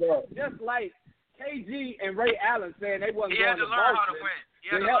going to say that. just like KG and Ray Allen saying they wasn't He had going to learn how to Boston. win. He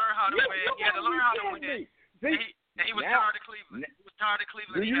had to learn how to win. He had to learn how to win. And he was tired of Cleveland. He was tired of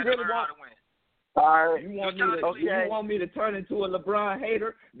Cleveland. He had to learn how to win. All right. You want me to turn into a LeBron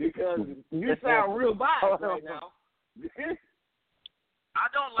hater because you sound real biased right now. I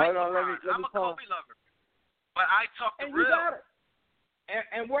don't like LeBron. I'm a Kobe lover, but I talk the real.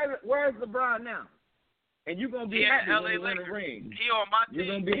 And where's LeBron now? And you're gonna be happy when he win a ring. He on my team.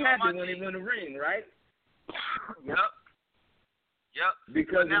 You're gonna be happy when he win a ring, right? Yep.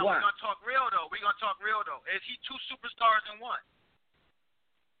 Because now why? we're gonna talk real though. Is he two superstars in one?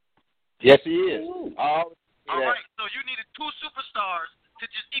 Yes, he is. All right. So you needed two superstars to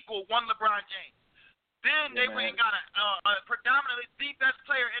just equal one LeBron James. Then they went and got a predominantly the best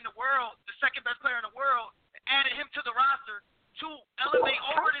player in the world, the second best player in the world, added him to the roster to elevate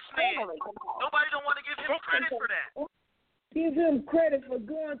over this man. Nobody don't want to give him credit for that. Give him credit for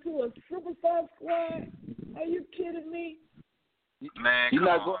going to a superstar squad? Are you kidding me? Man,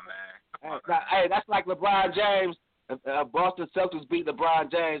 come on, man. Hey, that's like LeBron James. Boston Celtics beat LeBron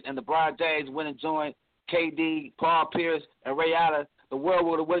James, and LeBron James went and joined KD, Paul Pierce, and Ray Allen. The world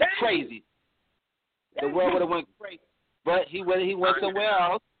would have went crazy. The world would have went crazy. But he went somewhere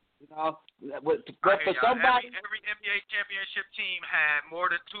else. You know, but for somebody, every NBA championship team had more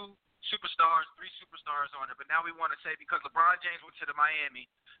than two superstars, three superstars on it. But now we want to say because LeBron James went to the Miami,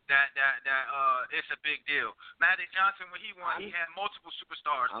 that it's a big deal. Magic Johnson, when he won, he had multiple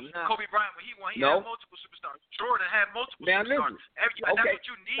superstars. Kobe Bryant, when he won, he had multiple superstars. Jordan had multiple superstars. That's what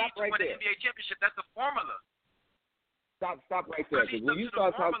you need to win an NBA championship. That's the formula. Stop right there. Because when you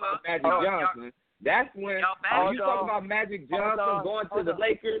start talking about Magic Johnson, that's when you talk about Magic Johnson going to the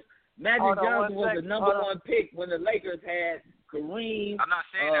Lakers. Magic Johnson was the number one pick when the Lakers had Kareem. I'm not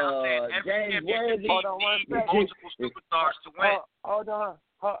saying that. I'm saying every championship team needs multiple superstars to win. Hold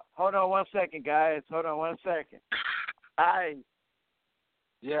on 1 second, guys. Hold on 1 second.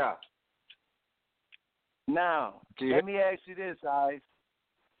 Yeah. Now, let me ask you this, guys.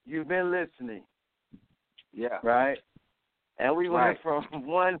 You've been listening. Yeah. Right? And we went from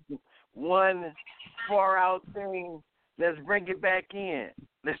one far out thing. Let's bring it back in.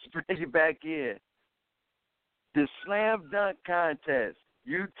 The slam dunk contest.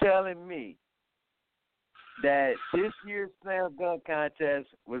 You telling me that this year's slam dunk contest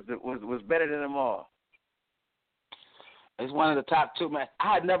was better than them all? It's one of the top two, man.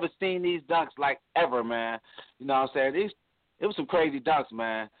 I had never seen these dunks like ever, man. You know what I'm saying? It was some crazy dunks,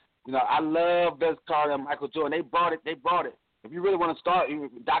 man. You know, I love Vince Carter and Michael Jordan. They brought it. If you really want to start,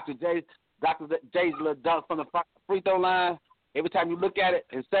 Dr. J's little dunk from the free throw line, every time you look at it,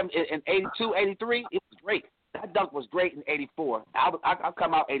 in 82, 83, it was great. That dunk was great in 84. I'll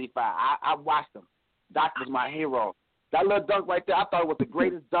come out 85. I watched them. Doc was my hero. That little dunk right there, I thought it was the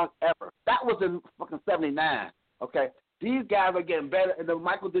greatest dunk ever. That was in fucking 79, okay? These guys are getting better. And then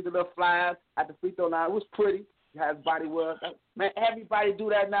Michael did the little flyers at the free throw line. It was pretty. How his body was. Man, everybody do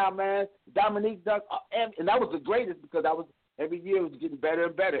that now, man. Dominique dunk. And that was the greatest because that was every year it was getting better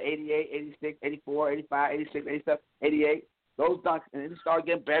and better. 88, 86, 84, 85, 86, 87, 88. Those dunks, and it started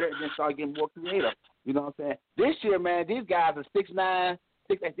getting better and then started getting more creative. You know what I'm saying? This year, man, these guys are 6'9",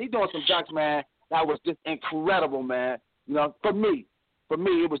 6'8". They're doing some dunks, man. That was just incredible, man. You know, for me,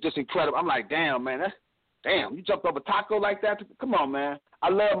 it was just incredible. I'm like, damn, man, you jumped over Taco like that? Come on, man. I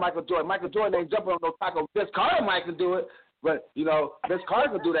love Michael Jordan. Michael Jordan ain't jumping on no Taco. Vince Carter might can do it, but, you know, Vince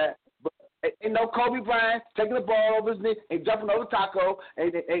Carter can do that. But ain't no Kobe Bryant taking the ball over his knee and jumping over Taco.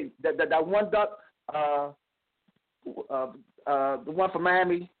 And that one dunk, the one from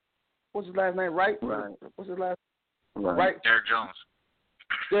Miami, what's his last name, right? What's his last name? Right. Derrick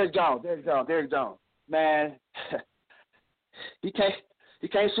Jones. Man, he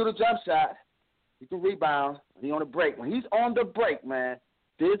can't shoot a jump shot. He can rebound. He on the break. When he's on the break, man,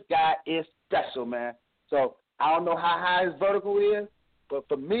 this guy is special, man. So I don't know how high his vertical is, but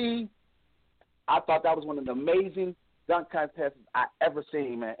for me, I thought that was one of the amazing dunk contests I ever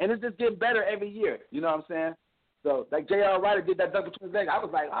seen, man. And it's just getting better every year. You know what I'm saying? So like J.R. Ryder did that dunk between his legs. I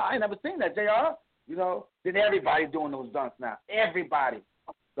was like, I ain't never seen that, J.R. You know, then everybody's doing those dunks now. Everybody.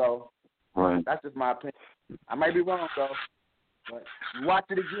 So that's just my opinion. I might be wrong, though. But watch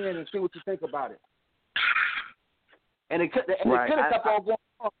it again and see what you think about it. And it could have kept on going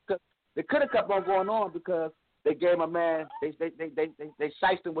on because they could have kept on going on because they gave my man they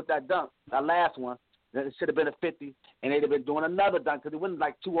shiced him with that dunk, that last one. It should have been a 50, and they'd have been doing another dunk because it wasn't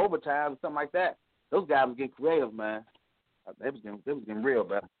like 2 overtimes or something like that. Those guys were getting creative, man. They was getting real,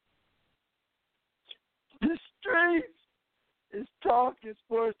 man. The streets is talking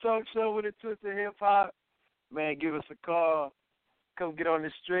sports talk show with a twist of hip hop. Man, give us a call. Come get on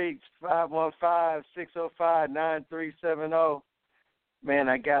the streets. 515-605-9370. Man,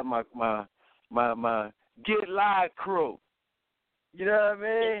 I got my Get Live crew. You know what I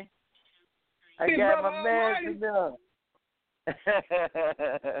mean? I got my man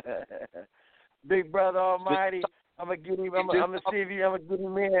Big Brother Almighty. I'm gonna get him. I'm gonna see if I'm gonna get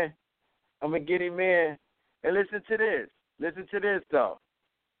him in. I'm gonna get him in. And listen to this. Listen to this though.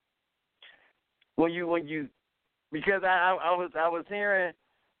 When you, because I was hearing,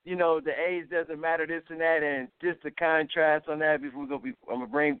 you know, the age doesn't matter, this and that, and just the contrast on that. Before I'm gonna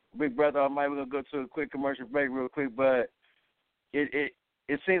bring Big Brother Almighty. We're gonna go to a quick commercial break real quick, but it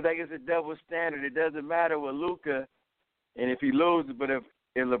seems like it's a double standard. It doesn't matter with Luka, and if he loses, but if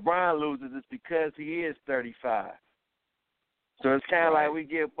LeBron loses, it's because he is 35. So it's kind of like we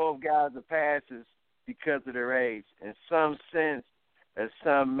give both guys the passes because of their age, in some sense, or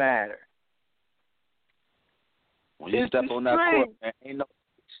some matter. When you step on that court, man,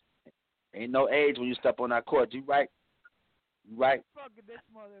 ain't no age when you step on that court. You right? Right.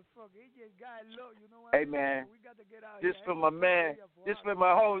 Hey man, this for my man. This for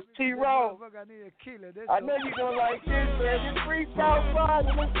my host T-Row. I know you're gonna like this, man. This Freesyle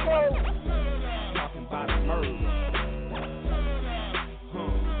Friday. Let's go. Talking about murder.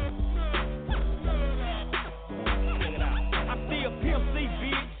 I see a PMC,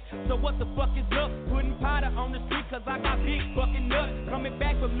 bitch. So what the fuck is up? Putting powder on the street cause I got big fucking nuts. Coming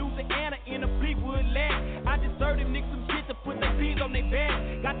back from Louisiana in a Fleetwood lag. I just served them niggas some shit to put their peas on their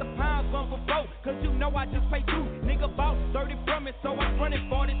back. Got the pounds on for 4, cause you know I just pay 2. Nigga bought 30 from it, so I'm running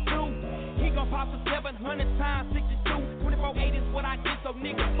 42. He gon' pop for 700 times 62. 24/8 is what I get, so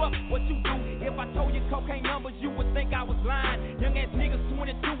nigga, fuck what you do. If I told you cocaine numbers, you would think I was lying. Young ass niggas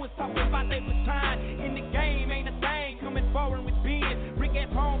 22 was talking about they was trying. In the game ain't a thing, coming forward with being. Brick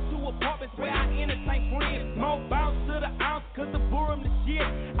ass homes, 2 apartments where I entertain friends. More bounce to the ounce, cause the boom the shit.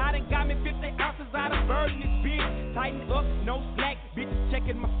 I done got me 50 ounces out of bird in this bitch. Tighten up, no slack, bitches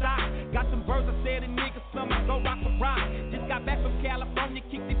checking my stock. Got some birds, I said a nigga, some I go rock for rock. Just got back from California,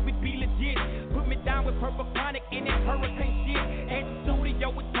 kicked it with be legit. Put me down with Purple Chronic and that hurricane shit. At the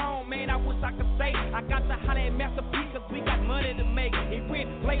studio with Tone, man, I wish I could say I got to holler at Master P, cause we got money to make. It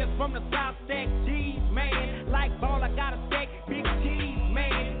went players from the South stack G's, man. Like ball, I got a stack, big cheese,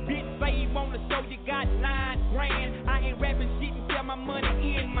 man. Bitch say you wanna show you got 9 grand. I ain't rapping shit until my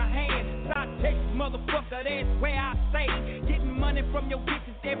money in my hand. South Texas, motherfucker, that's where I stay. Getting money from your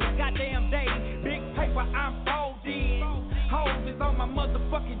bitches every goddamn day. Big paper, I'm folding. Hoes is on my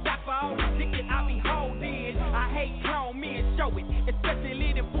motherfucking job for all the shit that I be holding. I hate clown me and show it. Especially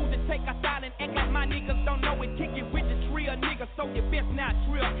little fools that take outside and act like my niggas don't know it. Kick it with the trill, nigga, so you best not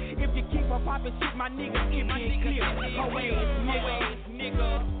trill. If you keep on popping shit, my nigga, it ain't clear. Ho ass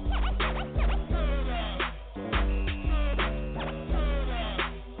nigga.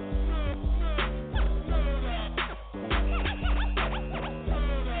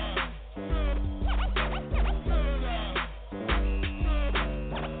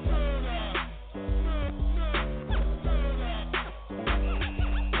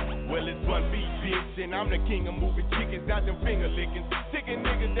 And I'm the king of moving chickens out them finger licking. Sticking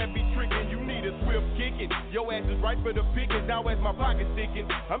niggas that be tricking, you need a swift kicking. Your ass is right for the pickings, now as my pocket sticking.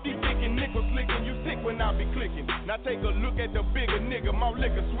 I'm be thinking nickel slicking, you sick when I be clicking. Now take a look at the bigger nigga, my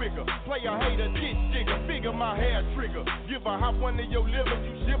liquor swigger. Player hater, ditch digger, figure my hair trigger. Give a hop one of your livers,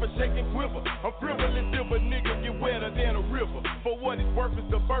 you shiver, shake and quiver. I'm frivolous, silver niggas get wetter than a river. For what it's worth is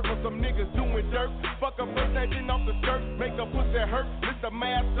the birth of some niggas doing dirt. Fuck a first agent off the skirt, make a pussy hurt. Mr.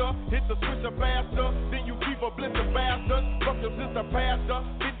 Master, hit the switcher faster. Then you keep a blister bastard. Fuck your sister pastor.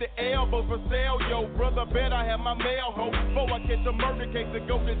 Hit the elbow for sale. Yo, brother, bet I have my mail hoe. Before I catch a murder case to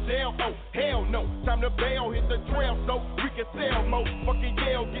go to jail. Oh, hell no. Time to bail. Hit the trail so we can sell more. Fucking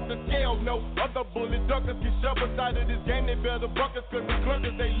Yale, get the scale. No other bullet duckers get shoved out of this game. They better buckets cause the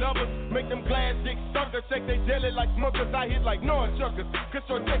clunkers, they love us. Make them glass dick suckers. Shake they jelly like smuckers. I hit like non-chuckers. Cause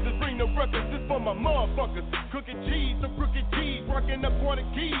your Texas bring the ruckus. This for my motherfuckers. Cooking cheese, some crooked cheese. Rocking up quarter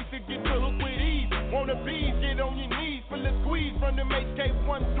keys to get to hook with ease. Wanna bees, get on your knees, full of squeeze from them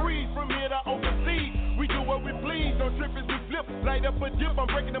HK-13s from here to overseas. We do what we please, don't trip as we flip. Light up a dip, I'm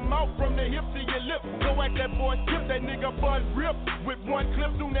breaking them out from the hip to your lip. Go act that boy skip, that nigga buzz rip. With one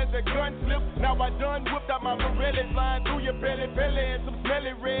clip, soon as a gun slip. Now I done whipped out my Pirelli, flying through your belly, and some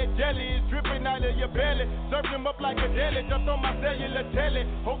smelly red jelly is dripping out of your belly. Serve them up like a deli, jumped on my cellular telly.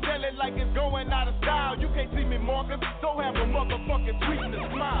 Hotel it like it's going out of style. You can't see me, Marcus, so have a motherfucking tweet and a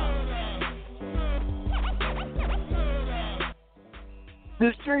smile.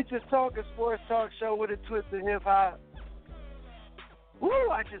 The Streets is Talking Sports Talk Show with a twist of hip hop. Woo!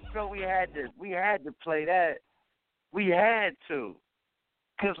 I just felt we had to play that. We had to,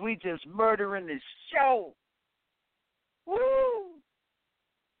 cause we just murdering the show. Woo!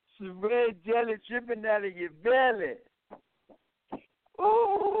 Some red jelly dripping out of your belly.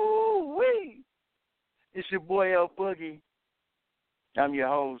 Ooh wee! It's your boy El-Boogie. I'm your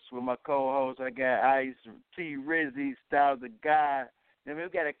host with my co-host. I got Ice, T. Rizzy, Styles the Guy. And we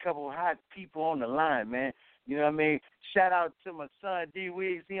got a couple hot people on the line, man. You know what I mean? Shout out to my son, D.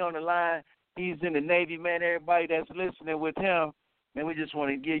 Wiggs. He on the line. He's in the Navy, man. Everybody that's listening with him, man, we just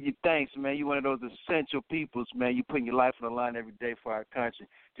want to give you thanks, man. You're one of those essential peoples, man. You putting your life on the line every day for our country.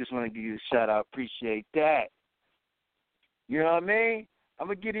 Just want to give you a shout out. Appreciate that. You know what I mean? I'm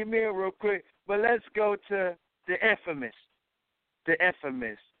going to get him in real quick. But let's go to the infamous,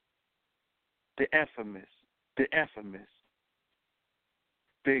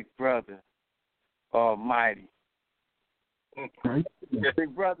 Big Brother Almighty. Okay.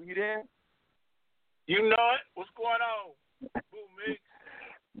 Big Brother, you there? You know it. What's going on? Boo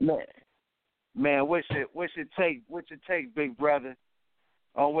Mix. Man, what's your take, Big Brother,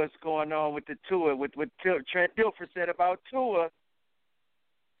 on what's going on with the tour, with what Trent Dilfer said about Tua?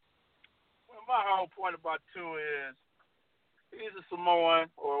 Well, my whole point about Tua is he's a Samoan,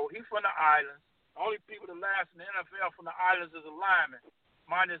 or he's from the islands. The only people that last in the NFL from the islands is a lineman,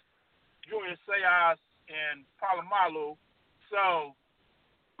 minus Junior Seau and Palomalu. So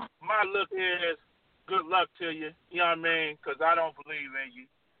my look is good luck to you. You know what I mean? Because I don't believe in you.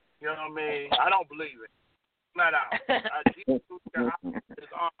 You know what I mean? I don't believe it. Flat out.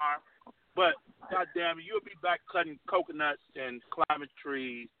 His arm. But, goddamn it, you'll be back cutting coconuts and climbing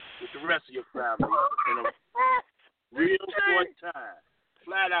trees with the rest of your family in a real short time.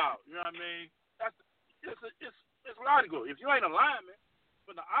 Flat out. You know what I mean? It's logical. If you ain't a lineman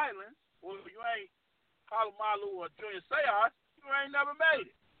from the islands, or you ain't Palomalu or Junior Seau, you ain't never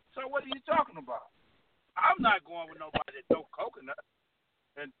made it. So what are you talking about? I'm not going with nobody that throw coconuts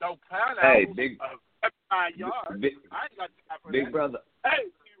and throw pineapples. Hey, every 9 yards. I ain't got time for Big that. Brother. Hey,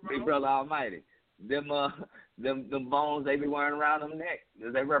 Big Brother Almighty. Them bones they be wearing around them neck.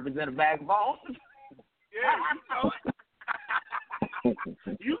 Does they represent a bag of bones? Yeah, you know it.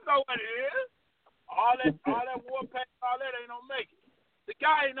 You know what it is. All that warpath, all that ain't gonna make it. The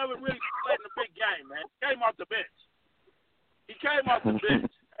guy ain't never really played in a big game, man. He came off the bench.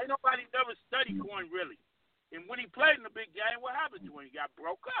 Ain't nobody never studied for him, really. And when he played in the big game, what happened to him? He got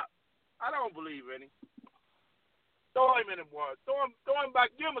broke up. I don't believe in him. Throw him in the water. Throw him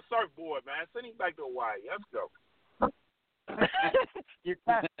back. Give him a surfboard, man. Send him back to Hawaii. Let's go.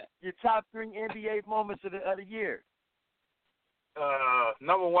 your top 3 NBA moments of the year.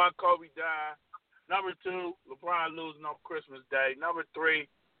 Number 1, Kobe died. Number 2, LeBron losing on Christmas Day. Number 3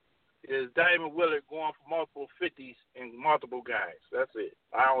 is Damian Lillard going for multiple 50s in multiple games. That's it.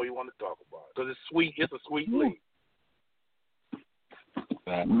 I don't even want to talk about it because it's sweet. It's a sweet league.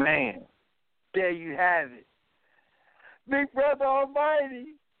 Man, there you have it. Big Brother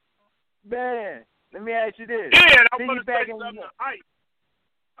Almighty. Man, let me ask you this. Yeah, I want to say something to Ike.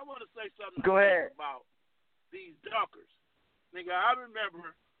 I want to say something Go ahead. About these dunkers. Nigga, I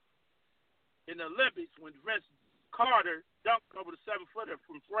remember in the Olympics when Vince Carter dunked over the 7-footer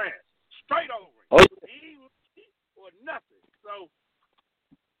from France. Straight over it. Oh. He or nothing. So,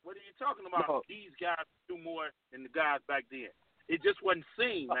 what are you talking about? No. These guys do more than the guys back then. It just wasn't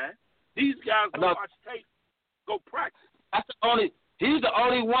seen, man. These guys go watch tape, go practice. That's the only. He's the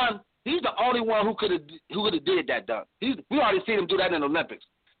only one. He's the only one who could have did that dunk. We already seen him do that in the Olympics,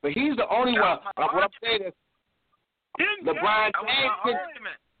 but he's the only one. What I'm saying is, LeBron James.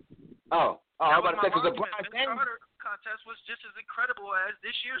 I'm about to say because LeBron James contest was just as incredible as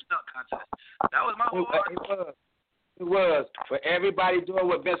this year's dunk contest. That was my whole argument. It was. But everybody doing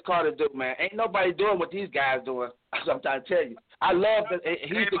what Vince Carter do, man. Ain't nobody doing what these guys doing. That's what I'm trying to tell you. I love that.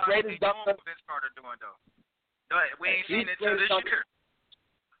 He's the greatest dunker. Vince Carter doing though. We ain't seen it till this year.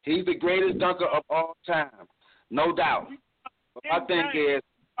 He's the greatest dunker of all time, no doubt. But my thing is,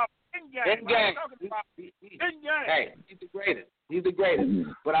 in game. Hey, he's the greatest. He's the greatest.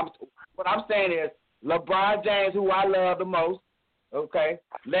 But what I'm saying is, LeBron James, who I love the most, okay.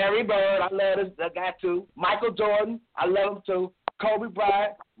 Larry Bird, I love that guy too. Michael Jordan, I love him too. Kobe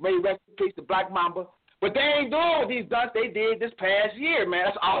Bryant, may rest in peace, the Black Mamba. But they ain't doing these dunks they did this past year, man.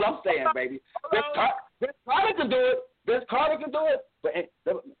 That's all I'm saying, baby. Vince Carter can do it. Vince Carter can do it. But ain't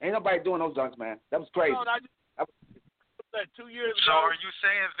nobody doing those dunks, man. That was crazy. No, that 2 years ago. So are you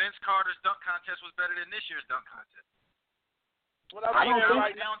saying Vince Carter's dunk contest was better than this year's dunk contest? Well, I don't know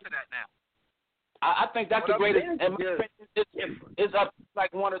right down to that now. I think that's the greatest. It's up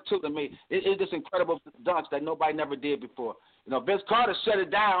like 1 or 2 to me. It's just incredible dunks that nobody never did before. You know, Vince Carter shut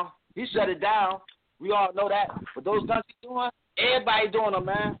it down. He shut it down. We all know that. But those dunks he's doing, everybody doing them,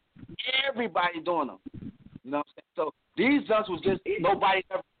 man. Everybody doing them. You know what I'm saying? So these dunks was just nobody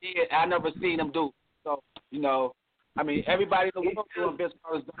ever did. I never seen them do. So, you know, I mean, everybody in the world doing Vince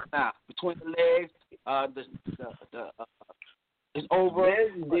Carter's dunks now. Between the legs, it's over.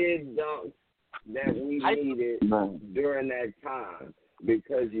 Vince did dunks that we needed during that time,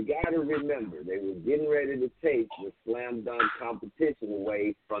 because you got to remember they were getting ready to take the slam dunk competition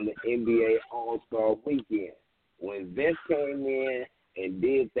away from the NBA All-Star Weekend. When Vince came in and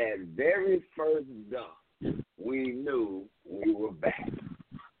did that very first dunk, we knew we were back.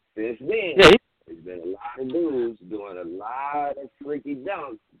 Since then, there's been a lot of dudes doing a lot of freaky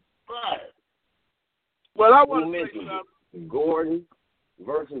dunks, but I want to say something. Gordon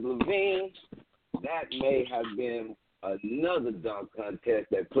versus Levine, that may have been another dunk contest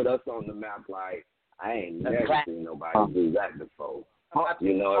that put us on the map. Like, I ain't never seen nobody do that before.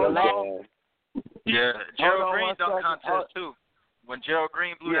 You know what I'm saying? Yeah, Gerald Green dunk contest too. When Gerald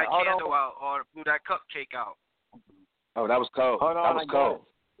Green blew that candle out or blew that cupcake out. Oh, that was cold. Hold on, that was cold.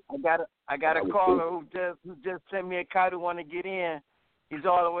 I got a caller who just sent me a card who want to get in. He's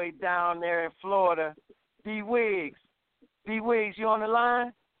all the way down there in Florida. D Wiggs, you on the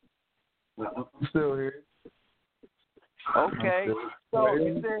line? I'm still here. Okay. So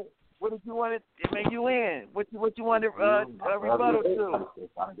you said, what did you want to make you in? What you want to rebuttal to?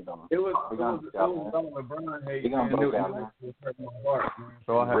 It was LeBron hate, man. It hurt my heart, man.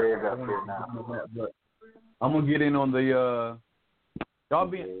 So I have but I'm gonna get in on the y'all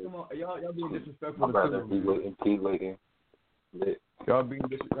being disrespectful to the Y'all being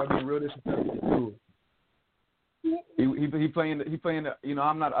real disrespectful too. He playing. You know,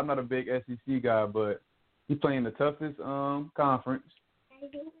 I'm not a big SEC guy, but he playing the toughest conference.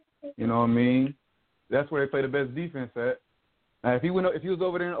 You know what I mean? That's where they play the best defense at. Now, if he was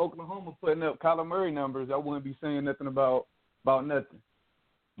over there in Oklahoma putting up Kyler Murray numbers, I wouldn't be saying nothing about nothing.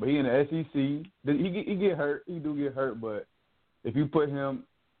 But he in the SEC. He get hurt. He do get hurt, but if you put him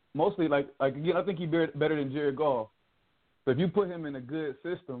mostly like again, I think he's better than Jared Goff. So if you put him in a good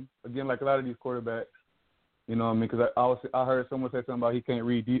system, again, like a lot of these quarterbacks, you know what I mean? Because I heard someone say something about he can't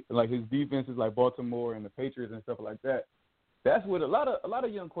read like his defenses like Baltimore and the Patriots and stuff like that. That's what a lot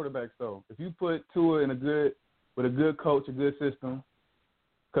of young quarterbacks though. If you put Tua with a good coach, a good system,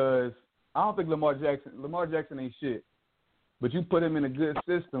 because I don't think Lamar Jackson ain't shit, but you put him in a good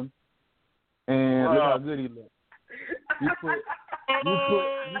system, and look how good he looks.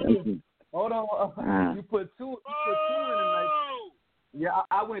 Hold on. You put Tua in a nice. Yeah,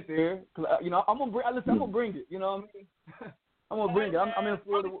 I went there. Cause, you know, I'm gonna bring it. You know what I mean? I'm gonna bring it. I'm in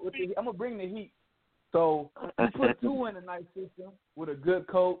Florida. I'm gonna bring the heat. So you put Tua in a nice system with a good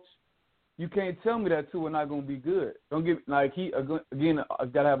coach. You can't tell me that Tua not gonna be good. Don't get like he again.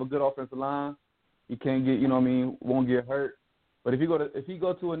 Got to have a good offensive line. He can't get. You know what I mean? Won't get hurt. But if he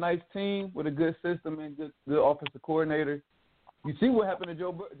go to a nice team with a good system and good offensive coordinator, you see what happened to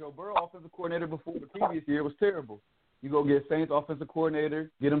Joe Burrow, offensive coordinator before the previous year was terrible. You go get Saints offensive coordinator,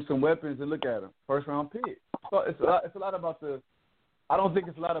 get him some weapons, and look at him, first round pick. So it's a lot about the. I don't think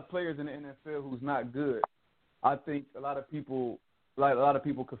it's a lot of players in the NFL who's not good. I think a lot of people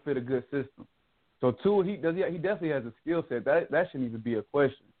could fit a good system. So Tua, he definitely has a skill set. That shouldn't even be a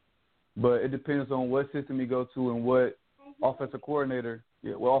question. But it depends on what system you go to and what offensive coordinator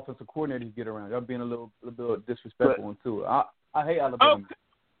you get around. Y'all being a little disrespectful on Tua. I hate Alabama.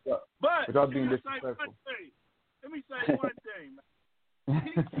 Okay. But y'all being disrespectful. Let me say one thing, man.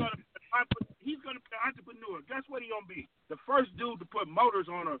 He's gonna be an entrepreneur. Guess what he gonna be? The first dude to put motors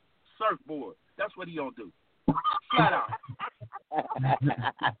on a surfboard. That's what he gonna do. Flat out.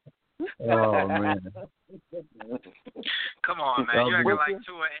 Oh man. Come on, man. You acting like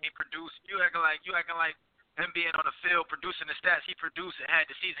Tua ain't produced. You acting like him being on the field producing the stats he produced and had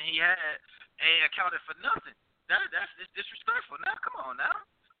the season he had ain't accounted for nothing. That's disrespectful. Now, come on now.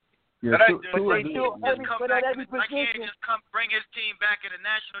 Yeah, I can't just come bring his team back in the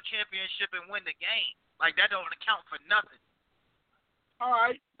national championship and win the game. Like, that don't account for nothing. All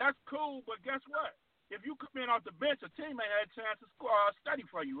right, that's cool, but guess what? If you come in off the bench, a team ain't had a chance to study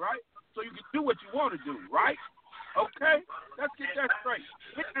for you, right? So you can do what you want to do, right? Okay? Let's get that straight.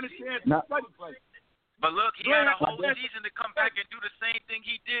 He had a chance to study for you. But look, he had a whole season to come back and do the same thing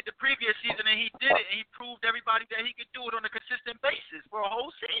he did the previous season, and he did it, and he proved everybody that he could do it on a consistent basis for a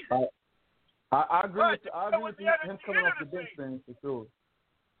whole season. I agree with him coming off the bench thing for sure.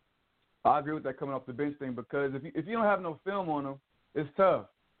 I agree with that coming off the bench thing because if you don't have no film on him, it's tough.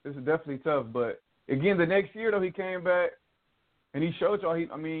 It's definitely tough. But again, the next year though, he came back and he showed y'all.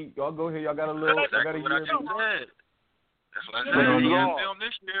 Y'all go here. Y'all got a little. That's exactly what I just said. That's what I said. He had film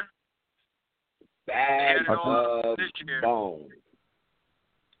this year. Bag of bone.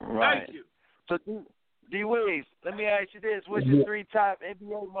 Right. Thank you. So, D-Wiz, let me ask you this: what's your 3 top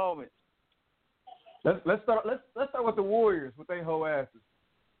NBA moments? Let's start with the Warriors with their whole asses.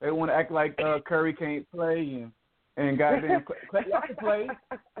 They want to act like Curry can't play and goddamn y'all can play.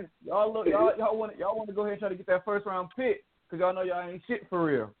 Y'all want to go ahead and try to get that first round pick because y'all know y'all ain't shit for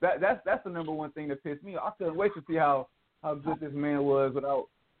real. That's the number one thing that pissed me off. I couldn't wait to see how good this man was without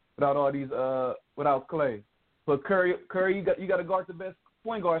all these without Clay. But Curry, you got to guard the best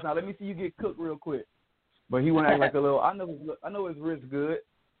point guards now. Let me see you get cooked real quick. But he want to act like a little. I know his wrist good.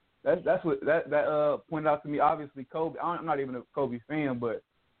 That's what that pointed out to me. Obviously, Kobe. I'm not even a Kobe fan, but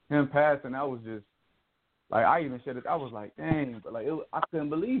him passing, I was just like, I even said it. I was like, dang, but like I couldn't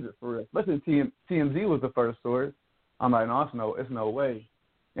believe it for real. Especially TMZ was the first story. I'm like, no, it's no way.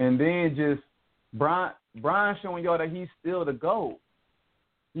 And then just Brian showing y'all that he's still the GOAT.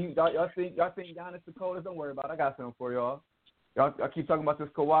 Y'all think Giannis the coldest? Don't worry about it. I got something for y'all. Y'all keep talking about this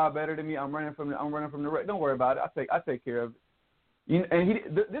Kawhi better than me. I'm running from the red. Don't worry about it. I take care of it.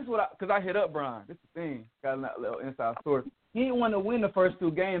 This is what because I hit up Brian. This is the thing. Got a little inside story. He didn't want to win the first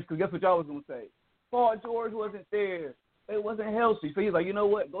 2 games because guess what y'all was gonna say? Paul George wasn't there. It wasn't healthy. So he's like, you know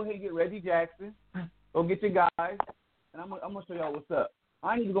what? Go ahead and get Reggie Jackson. Go get your guys, and I'm gonna show y'all what's up.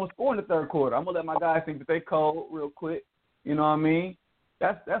 I ain't even gonna score in the third quarter. I'm gonna let my guys think that they cold real quick. You know what I mean?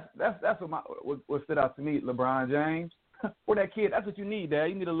 That's what stood out to me. LeBron James, or that kid. That's what you need, Dad.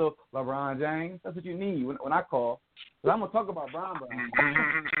 You need a little LeBron James. That's what you need when I call. But I'm gonna talk about Brown.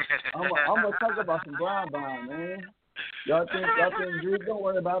 I'm gonna talk about some Brown, man. Y'all think Greek? Don't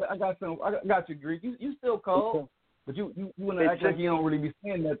worry about it. I got you, Greek. You still cold, but you wanna act like you don't really be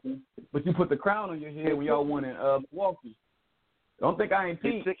saying nothing. But you put the crown on your head when y'all won in Milwaukee. Don't think I ain't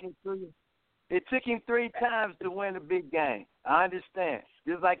Pete. It took him 3 times to win a big game. I understand.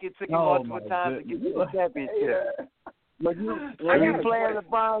 Just like it took him multiple times to get to the championship. Yeah. When you playing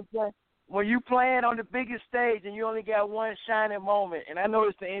LeBron James, when you playing on the biggest stage and you only got one shining moment, and I know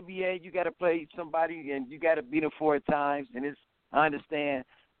it's the NBA, you got to play somebody and you got to beat them 4 times, and I understand.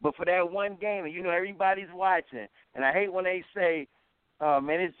 But for that one game, and you know everybody's watching, and I hate when they say, "Oh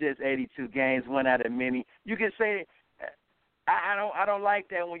man, it's just 82 games, 1 out of many." You can say, I don't like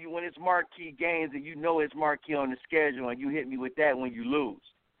that when it's marquee games and you know it's marquee on the schedule, and you hit me with that when you lose.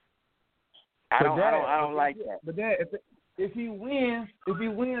 I don't like that. But Dad, if he wins,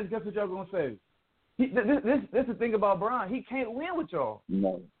 guess what y'all gonna say? This is the thing about Brian. He can't win with y'all.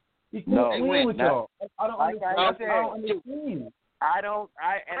 No. He can't win with y'all. I don't understand.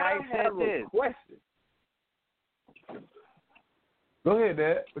 I said this. Question. Go ahead,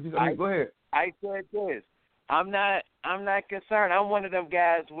 Dad. Go ahead. I said this. I'm not concerned. I'm one of them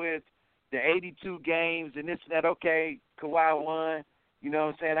guys with the 82 games and this and that. Okay, Kawhi won. You know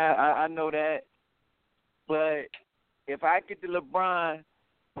what I'm saying? I know that. But if I get to LeBron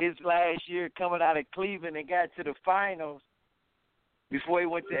his last year coming out of Cleveland and got to the finals before he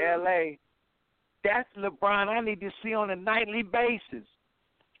went to L.A., that's LeBron I need to see on a nightly basis.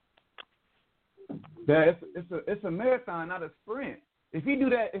 Yeah, it's a marathon, not a sprint. If you do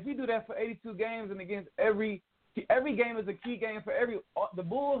that for 82 games and against every game is a key game for the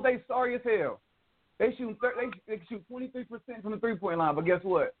Bulls, they sorry as hell. They shoot 23% from the 3-point line, but guess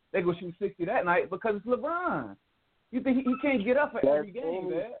what? They go shoot 60 that night because it's LeBron. You think he can't get up for every game,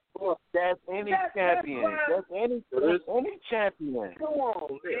 man? That's any champion. That's any champion. Come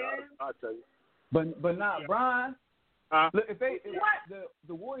on, man. I'll tell you. But not Brian. Look, if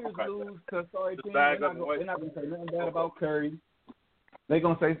the Warriors lose to a sorry team, they're not going to say nothing bad about Curry. They ain't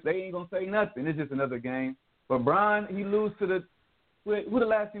gonna say nothing. It's just another game. But Brian, he lose to who the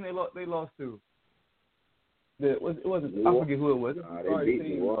last team they lost to? It wasn't. I forget who it was. They beat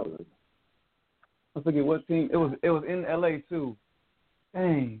New Orleans. I forget what team. It was in L.A. too.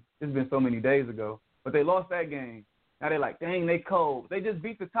 Dang, it's been so many days ago. But they lost that game. Now they're like, dang, they cold. They just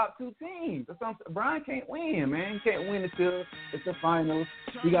beat the top 2 teams. Brian can't win, man. He can't win until it's the finals.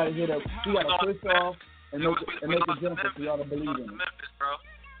 You got to push off and make a jump for y'all to believe in. Memphis, bro.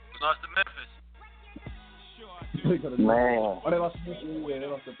 We lost to Memphis. Man. Oh, they lost to Memphis. Yeah, they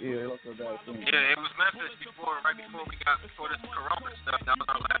lost to a bad team. Yeah, it was Memphis before this Corona stuff. That was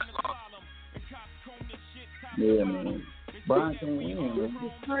our last loss. Yeah, man. Brian can't win,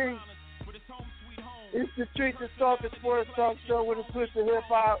 man. It's the Street to Talk the Sports Talk Show with a twist of hip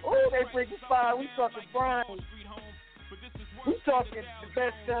hop. Oh, they bring us by. We talking Brian. We talking the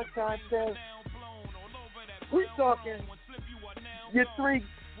best dunk contest. We talking your 3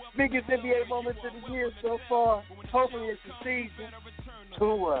 biggest NBA moments of the year so far. Hopefully it's the season.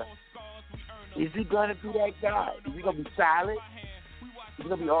 Tua. Is he going to be that guy? Is he going to be solid? Is he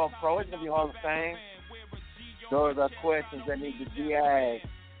going to be all pro? Is he going to be Hall of Fame? Those are questions that need to be asked.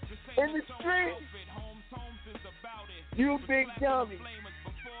 In the street, you big dummy.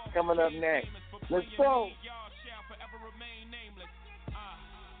 Coming up next. Let's go.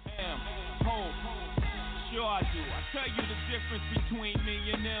 Sure I do. I tell you the difference between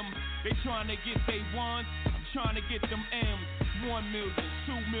me and them. They trying to get they ones, I'm trying to get them M's. 1 million,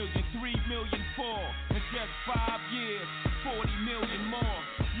 2 million, 3 million, 4. In just 5 years, 40 million more.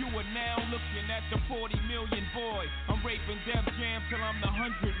 You are now looking at the 40 million boy. I'm raping Def Jam till I'm the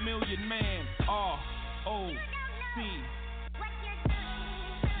 100 million man. R-O-C.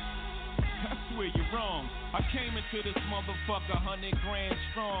 I swear you're wrong. I came into this motherfucker 100 grand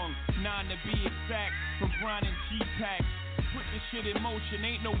strong. 9 to be exact, from grinding G-packs. Put this shit in motion,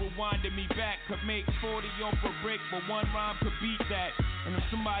 ain't no rewinding me back. Could make 40 off a brick, but one rhyme could beat that. And if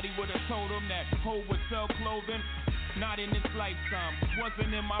somebody would've told them that Ho would sell clothing, not in this lifetime,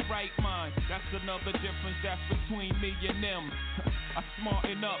 wasn't in my right mind. That's another difference that's between me and them. I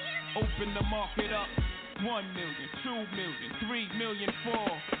smarten up, open the market up. 1 million, 2 million, 3 million, 4.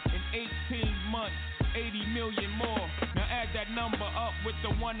 In 18 months, 80 million more. Now add that number up with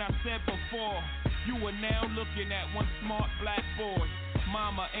the one I said before. You are now looking at one smart black boy.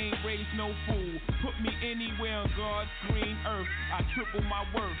 Mama ain't raised no fool. Put me anywhere on God's green earth. I triple my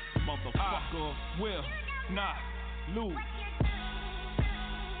worth. Motherfucker will not lose.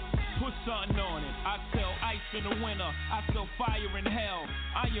 Put something on it. I sell ice in the winter. I sell fire in hell.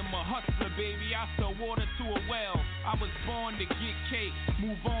 I am a hustler, baby. I sell water to a well. I was born to get cake.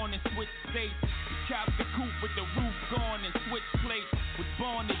 Move on and switch states. Chop the coupe with the roof gone and switch plates. Was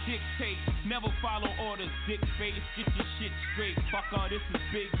born to dictate. Never follow orders, dick face. Get your shit straight. Fucker, this is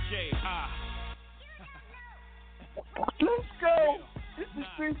Big J. Let's go. This is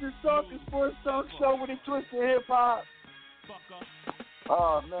Streets and Talk the Sports Talk Show with a twist of hip hop. Fucker.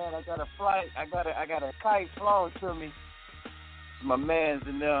 Oh man, I got a flight. I got a kite flown to me. My man's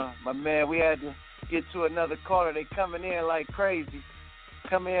in there. My man, we had to get to another caller. They coming in like crazy.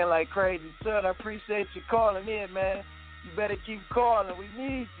 Son, I appreciate you calling in, man. You better keep calling. We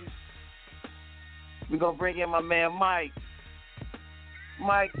need you. We're gonna bring in my man Mike.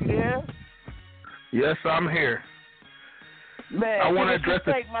 Mike, you there? Yes, I'm here. Man, I want to address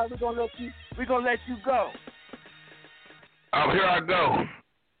it. Mike, we're gonna let you go. Here I go.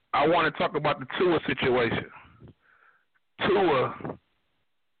 I want to talk about the Tua situation. Tua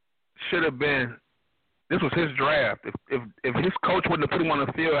should have been. This was his draft. If his coach wouldn't have put him on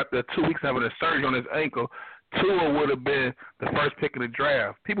the field after 2 weeks having a surgery on his ankle, Tua would have been the first pick of the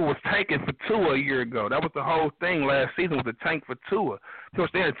draft. People was tanking for Tua a year ago. That was the whole thing last season, was a tank for Tua. People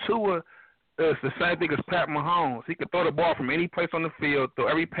saying Tua is the same thing as Pat Mahomes. He could throw the ball from any place on the field, throw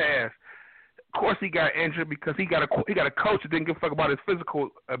every pass. Of course, he got injured because he got a coach that didn't give a fuck about his physical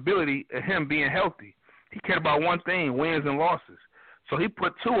ability and him being healthy. He cared about one thing: wins and losses. So he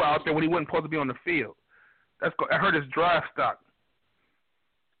put Tua out there when he wasn't supposed to be on the field. That hurt his draft stock.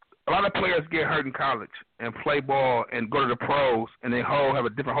 A lot of players get hurt in college and play ball and go to the pros, and they have a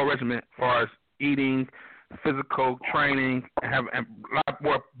different whole regimen as far as eating, physical training, and have a lot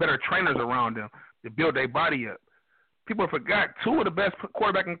more better trainers around them to build their body up. People forgot Tua the best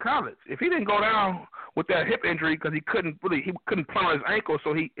quarterback in college. If he didn't go down with that hip injury because he couldn't play on his ankle,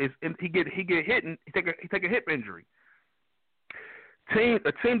 so he get hit and he take a hip injury. Teams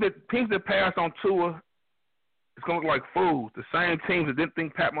that pass on Tua, it's gonna look like fools. The same teams that didn't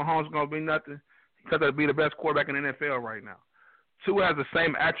think Pat Mahomes was gonna be nothing, because he'll be the best quarterback in the NFL right now. Tua has the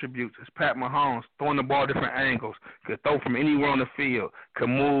same attributes as Pat Mahomes, throwing the ball different angles, could throw from anywhere on the field, could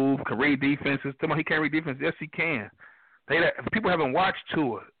move, could read defenses. Tell me he can't read defense. Yes, he can. People haven't watched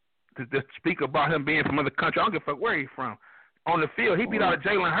Tua to speak about him being from another country. I don't give a fuck where he's from. On the field, he beat out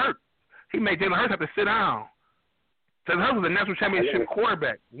Jalen Hurts. He made Jalen Hurts have to sit down. Jalen Hurts was a national championship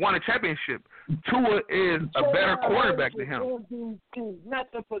quarterback, won a championship. Tua is a better quarterback than him.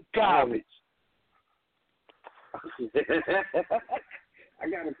 Nothing but garbage. I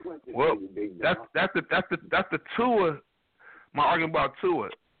got a question. Well, that's the Tua. My argument about Tua.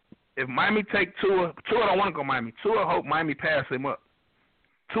 If Miami take Tua don't want to go Miami. Tua hope Miami pass him up.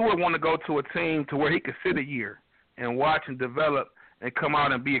 Tua want to go to a team to where he could sit a year and watch and develop and come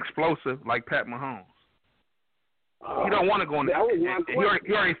out and be explosive like Pat Mahomes. He don't want to go in the.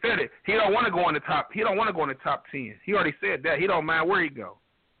 He already said it. He don't want to go in the top. He don't want to go in the top 10. He already said that. He don't mind where he go.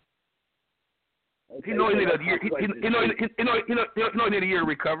 Okay, he know he need a year. He know he need a year to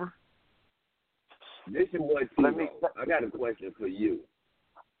recover. This is what I got a question for you.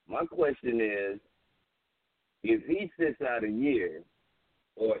 My question is, if he sits out a year,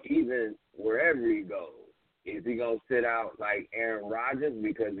 or even wherever he goes, is he gonna sit out like Aaron Rodgers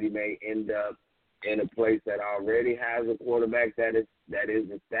because he may end up in a place that already has a quarterback that is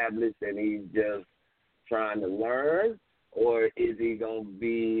established and he's just trying to learn? Or is he going to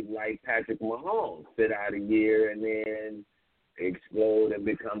be like Patrick Mahomes, sit out a year and then explode and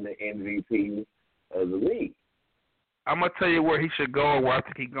become the MVP of the league? I'm going to tell you where he should go or where I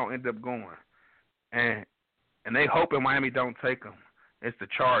think he's going to end up going. And they hoping Miami don't take him. It's the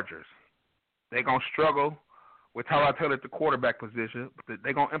Chargers. They're going to struggle with Tyrod Taylor at the quarterback position, but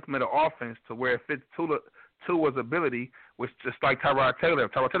they're going to implement an offense to where it fits Tua's ability, which just like Tyrod Taylor.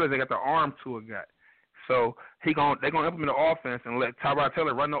 Tyrod Taylor, they got the arm Tua got. So they're going to implement an offense and let Tyrod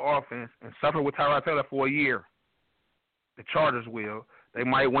Taylor run the offense and suffer with Tyrod Taylor for a year. The Chargers will. They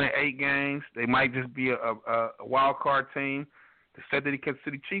might win 8 games. They might just be a wild card team. The set that the Kansas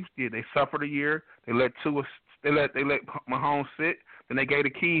City Chiefs did. They suffered a year. They let Mahomes sit. Then they gave the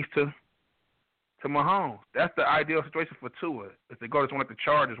keys to Mahomes. That's the ideal situation for Tua. If they go to one like the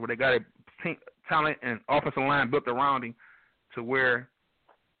Chargers where they got a talent and offensive line built around him to where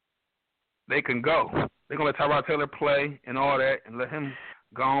they can go. They're going to let Tyrod Taylor play and all that and let him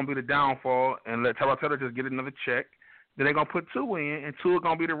go on be the downfall and let Tyrod Taylor just get another check. Then they're going to put Tua in, and Tua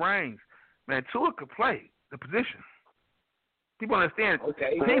going to be the reins. Man, Tua could play the position. People understand.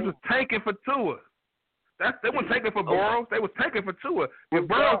 Okay. Teams was tanking for Tua. They weren't taking for Burrows. They was taking for Tua. If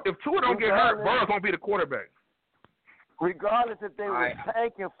Tua don't get hurt, Burrows won't be the quarterback. Regardless if they were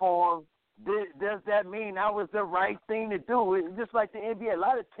tanking for him, does that mean that was the right thing to do? It's just like the NBA. A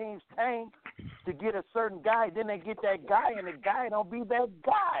lot of teams tank to get a certain guy, then they get that guy, and the guy don't be that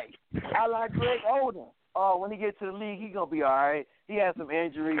guy. I like Greg Oden. Oh, when he gets to the league, he going to be all right. He has some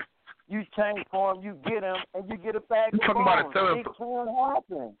injuries. You tank for him, you get him, and you get a bag of It can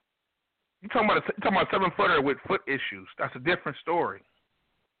happen. You're talking about a 7-footer with foot issues. That's a different story.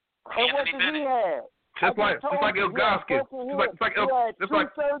 And what did he have? Just like El-Boogie. Just like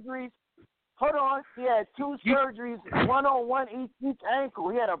surgeries. Hold on. He had 2 surgeries, one on one each ankle.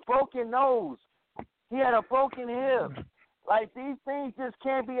 He had a broken nose. He had a broken hip. Like, these things just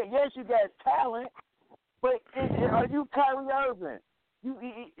can't be. Yes, you got talent, but are you Kyrie Irving?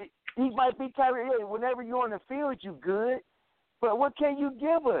 He might be Kyrie Irving. Whenever you're on the field, you good. But what can you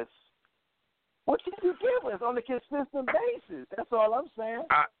give us? What can you give us on a consistent basis? That's all I'm saying.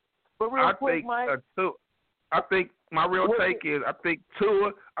 But real quick, Mike. I think my real take is I think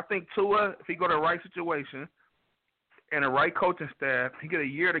Tua, if he go to the right situation and the right coaching staff, he get a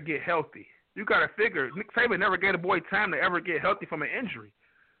year to get healthy. You got to figure, Nick Saban never gave a boy time to ever get healthy from an injury.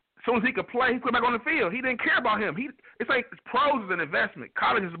 As soon as he could play, he put back on the field. He didn't care about him. It's like pros is an investment.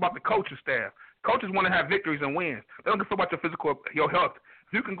 College is about the coaching staff. Coaches want to have victories and wins. They don't give a fuck about your health.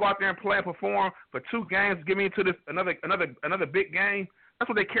 If you can go out there and play and perform for 2 games, get me into this another big game. That's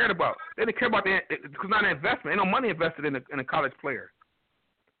what they cared about. They didn't care about because it's not an investment. Ain't no money invested in a college player.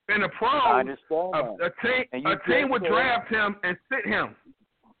 And the pros, a team would draft him and sit him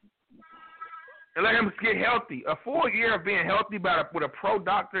and let him get healthy. A full year of being healthy with a pro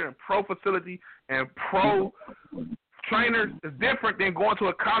doctor and pro facility and pro trainers is different than going to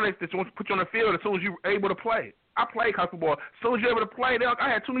a college that wants to put you on the field as soon as you're able to play. I played college football. As soon as you're able to play, I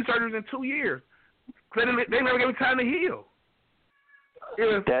had 2 knee surgeries in 2 years. They never gave me time to heal.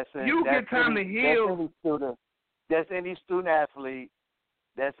 If you get time to heal, that's any student athlete.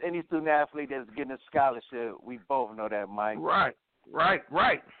 That's any student athlete that's getting a scholarship. We both know that, Mike. Right.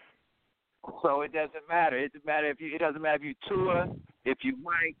 So it doesn't matter. It doesn't matter if you Tua, if you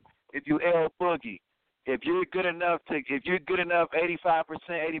Mike, if you El-Boogie. If you're good enough, 85%,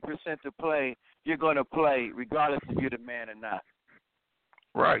 80% to play, you're going to play regardless if you're the man or not.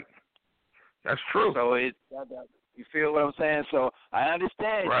 Right. That's true. So you feel what I'm saying? So I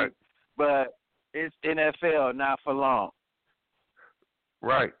understand you, but it's NFL, not for long.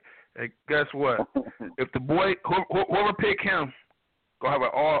 Right. And guess what? If the boy, whoever pick him, gonna have an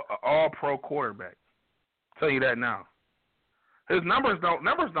all pro quarterback. I'll tell you that now. His numbers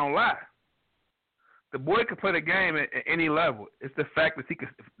don't lie. The boy can play the game at any level. It's the fact that he can.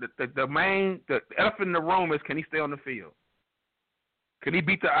 The elephant in the room is, can he stay on the field? Can he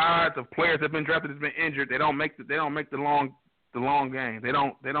beat the odds of players that have been drafted that's been injured? They don't make the long game. They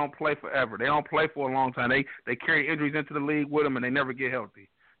don't play forever. They don't play for a long time. They carry injuries into the league with them and they never get healthy.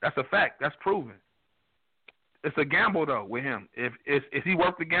 That's a fact. That's proven. it's a gamble though with him. If he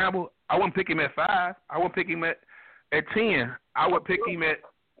worth the gamble, I wouldn't pick him at 5. I wouldn't pick him at 10. I would pick him at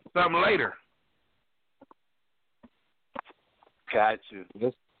something later. Got you.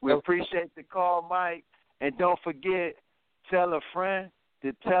 We appreciate the call, Mike, and don't forget, tell a friend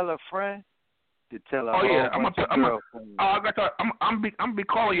to tell a friend to tell a whole bunch of girlfriends. I'm be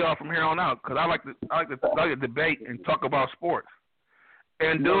calling y'all from here on out because I like to debate and talk about sports.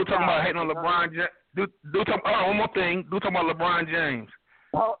 And dude talking about hating on LeBron James. Dude talking. Oh, one more thing. Dude talking about LeBron James.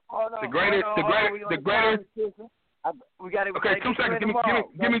 Hold on. The greatest. We got to. Okay, 2 seconds.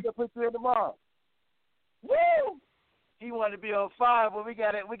 Give me. Put you in tomorrow. Woo! He wanted to be on 5, but we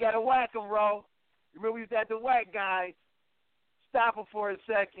got to whack him, Ro. Remember we was at the whack guys. Stop him for a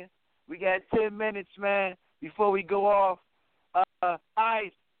second. We got 10 minutes, man, before we go off.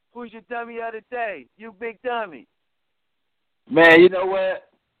 Ice, who's your dummy of the day? You big dummy. Man, you know what?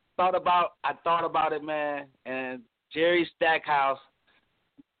 I thought about it, man, and Jerry Stackhouse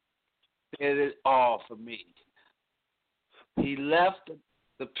did it all for me. He left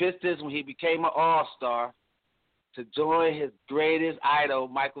the Pistons when he became an all-star to join his greatest idol,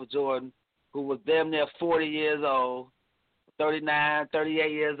 Michael Jordan, who was damn near 40 years old, 39,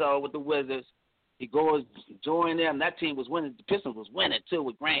 38 years old with the Wizards. He goes join them. That team was winning. The Pistons was winning, too,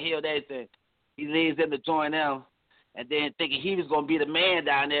 with Grant Hill, everything. He leaves them to join them, and then thinking he was going to be the man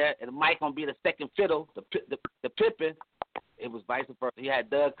down there, and Mike going to be the second fiddle, the Pippen. It was vice versa. He had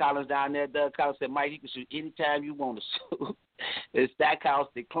Doug Collins down there. Doug Collins said, Mike, you can shoot anytime you want to shoot. And Stackhouse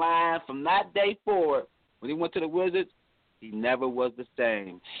declined from that day forward. When he went to the Wizards, he never was the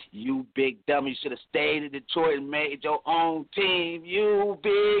same. You big dummy. You should have stayed in Detroit and made your own team. You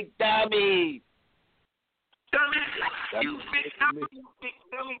big dummy. Dummy. You big dummy. You big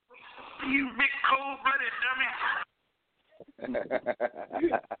dummy. You big cold-blooded dummy.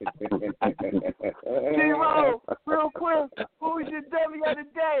 Zero, real quick, who's your dummy of the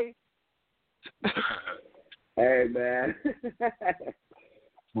day? Hey, man.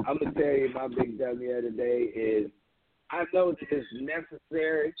 I'm going to tell you my big dummy of the day is I know that it's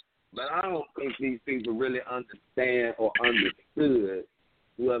necessary, but I don't think these people really understand or understood.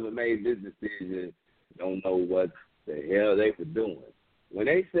 Whoever made this decision don't know what the hell they were doing. When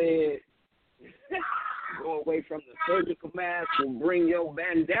they said go away from the surgical mask and bring your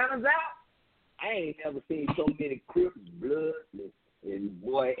bandanas out, I ain't never seen so many Crips, blood, and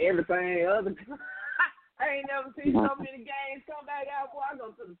boy, everything other time. I ain't never seen so many games come back out. Boy, I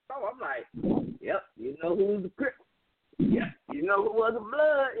go to the store. I'm like, yep, you know who's the Crip. Yep, you know who was the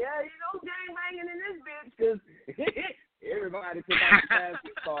blood. Yeah, you know gang banging in this bitch because everybody took out the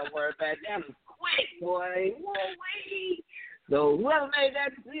basketball word back down quick, boy. Woo-wee. So whoever made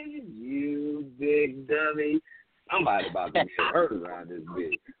that decision, you big dummy. Somebody about to get hurt around this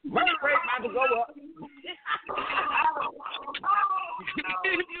bitch. Murder rate about to go up.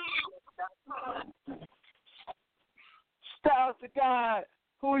 Styles to God,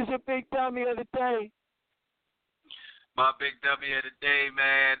 who is your big dummy of the day? My big dummy of the day,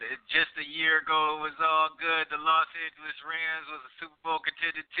 man. Just a year ago, it was all good. The Los Angeles Rams was a Super Bowl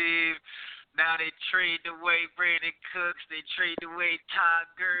contender team. Now they trade away Brandon Cooks. They trade away Todd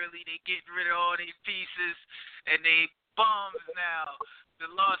Gurley. They getting rid of all these pieces, and they bums now.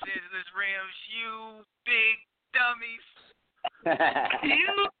 The Los Angeles Rams, you big dummies.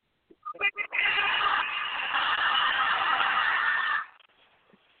 You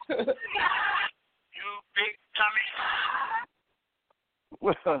you big dummy.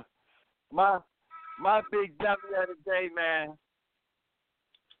 Well, my big dummy of the day, man,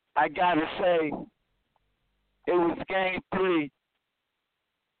 I gotta say, it was game 3.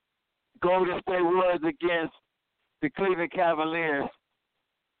 Golden State Warriors against the Cleveland Cavaliers.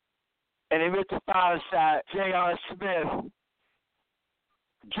 And they missed a foul shot. J.R. Smith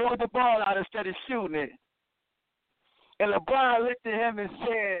drove the ball out instead of shooting it. And LeBron looked at him and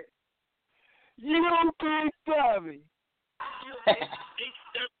said, you big dummy. I'm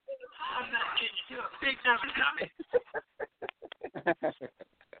not kidding you. Big dummy.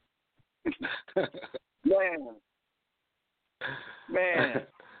 Man.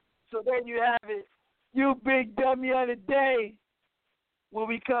 So there you have it. You big dummy of the day. When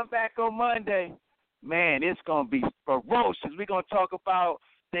we come back on Monday, man, it's going to be ferocious. We're going to talk about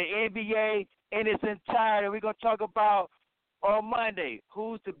the NBA in its entirety. We're going to talk about on Monday,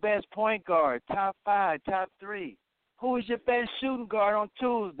 who's the best point guard, top 5, top 3. Who is your best shooting guard on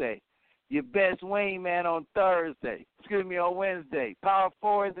Tuesday? Your best wingman on on Wednesday. Power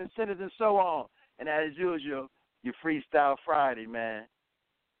forwards and centers and so on. And as usual, your Freestyle Friday, man.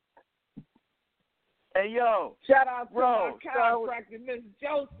 Hey, yo. Shout out to bro, our chiropractor, Miss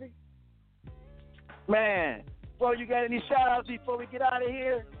Josie. Man, bro, you got any shout-outs before we get out of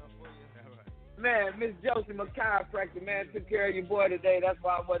here? Man, Miss Josie, my chiropractor, man, took care of your boy today. That's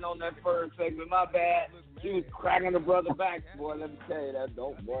why I wasn't on that first segment. My bad. She was cracking the brother back, boy. Let me tell you, that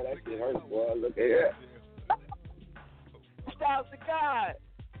dope, boy. That shit hurts, boy. Look at here. Shout out to God.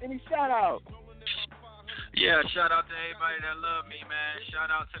 Any shout-outs? Yeah, shout out to everybody that love me, man. Shout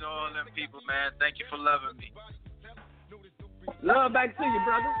out to all them people, man. Thank you for loving me. Love back to you,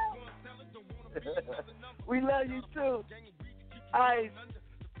 brother. We love you too. Ice,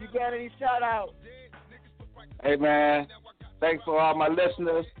 you got any shout outs? Hey man, thanks for all my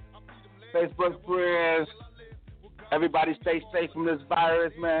listeners, Facebook friends. Everybody stay safe from this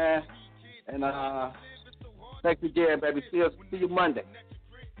virus, man. And thanks again, baby. See you Monday.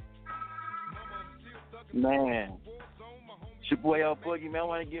 Man, it's your boy El-Boogie, man. I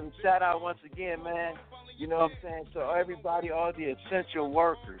want to give him a shout out once again, man. You know what I'm saying? So everybody, all the essential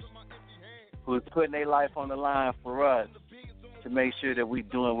workers who is putting their life on the line for us to make sure that we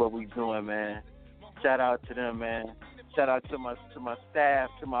doing what we doing, man. Shout out to them, man. Shout out to my staff,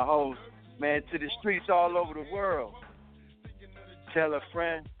 to my host, man, to the streets all over the world. Tell a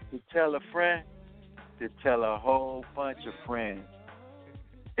friend to tell a friend to tell a whole bunch of friends.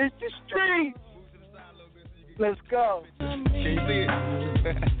 It's the streets. Let's go. Can you see it?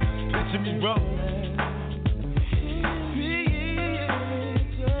 Picture me, bro.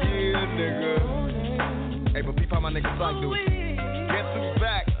 Yeah, nigga. Hey, but peep how my niggas like do it. Guess who's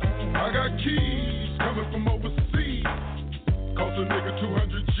back? I got keys coming from overseas. Cost a nigga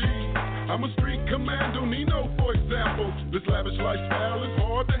 200 G. I'm a street commando, Nino, for example. This lavish lifestyle is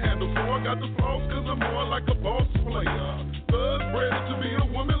hard to handle, so I got the flaws cause I'm more like a boss player. Thug bred to be a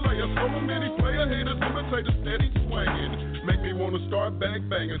woman layer. So many player haters, imitators, steady swinging. Make me wanna start back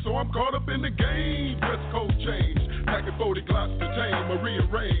banging, so I'm caught up in the game. Dress code change, packing 40 glocks to tame or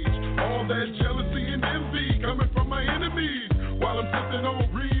rearrange. All that jealousy and envy coming from my enemies. While I'm sipping on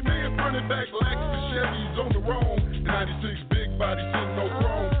Re-Man, running back lax the Chevys on the roam. 96 big body sitting no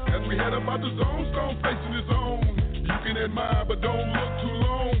chrome. As we head up out the zone, Stone facing his own. You can admire, but don't look too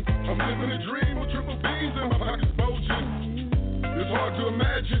long. I'm living a dream with triple B's in my pockets bulging. It's hard to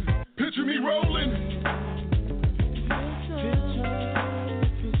imagine. Picture me rolling.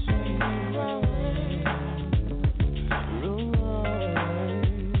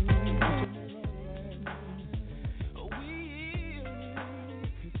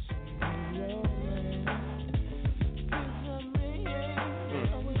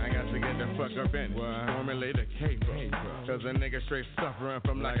 Up in formulate a caper, cause a nigga straight suffering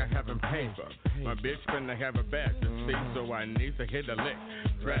from like I haven't paper. My bitch finna have a bad to see, so I need to hit a lick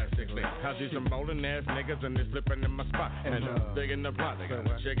drastically. Cause these some bowling ass niggas and they slipping in my spot. And big in the plot, they got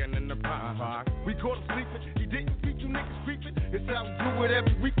chicken in the pot. We caught him sleeping, he didn't beat you niggas creeping. It's how we do it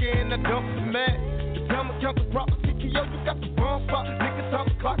every weekend, I dump the man. The time I count the proper CTO, you got the bomb spot. Niggas time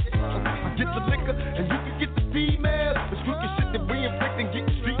to clock it. I get the liquor and you can get the female. It's crooked shit that we inflict and get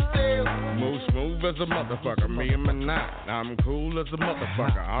street sales. Smooth as a motherfucker, me and my nine. I'm cool as a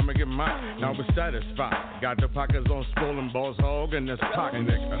motherfucker, I'ma get mine. Now we're satisfied. Got the pockets on swollen balls hog and this cock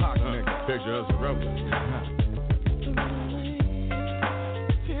nigga. Picture us a rebel.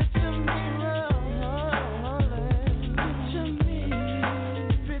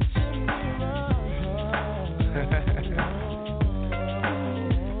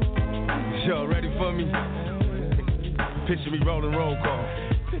 Y'all ready for me? Picture me rolling roll call.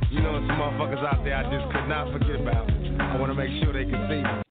 You know, some motherfuckers out there I just could not forget about. I want to make sure they can see me.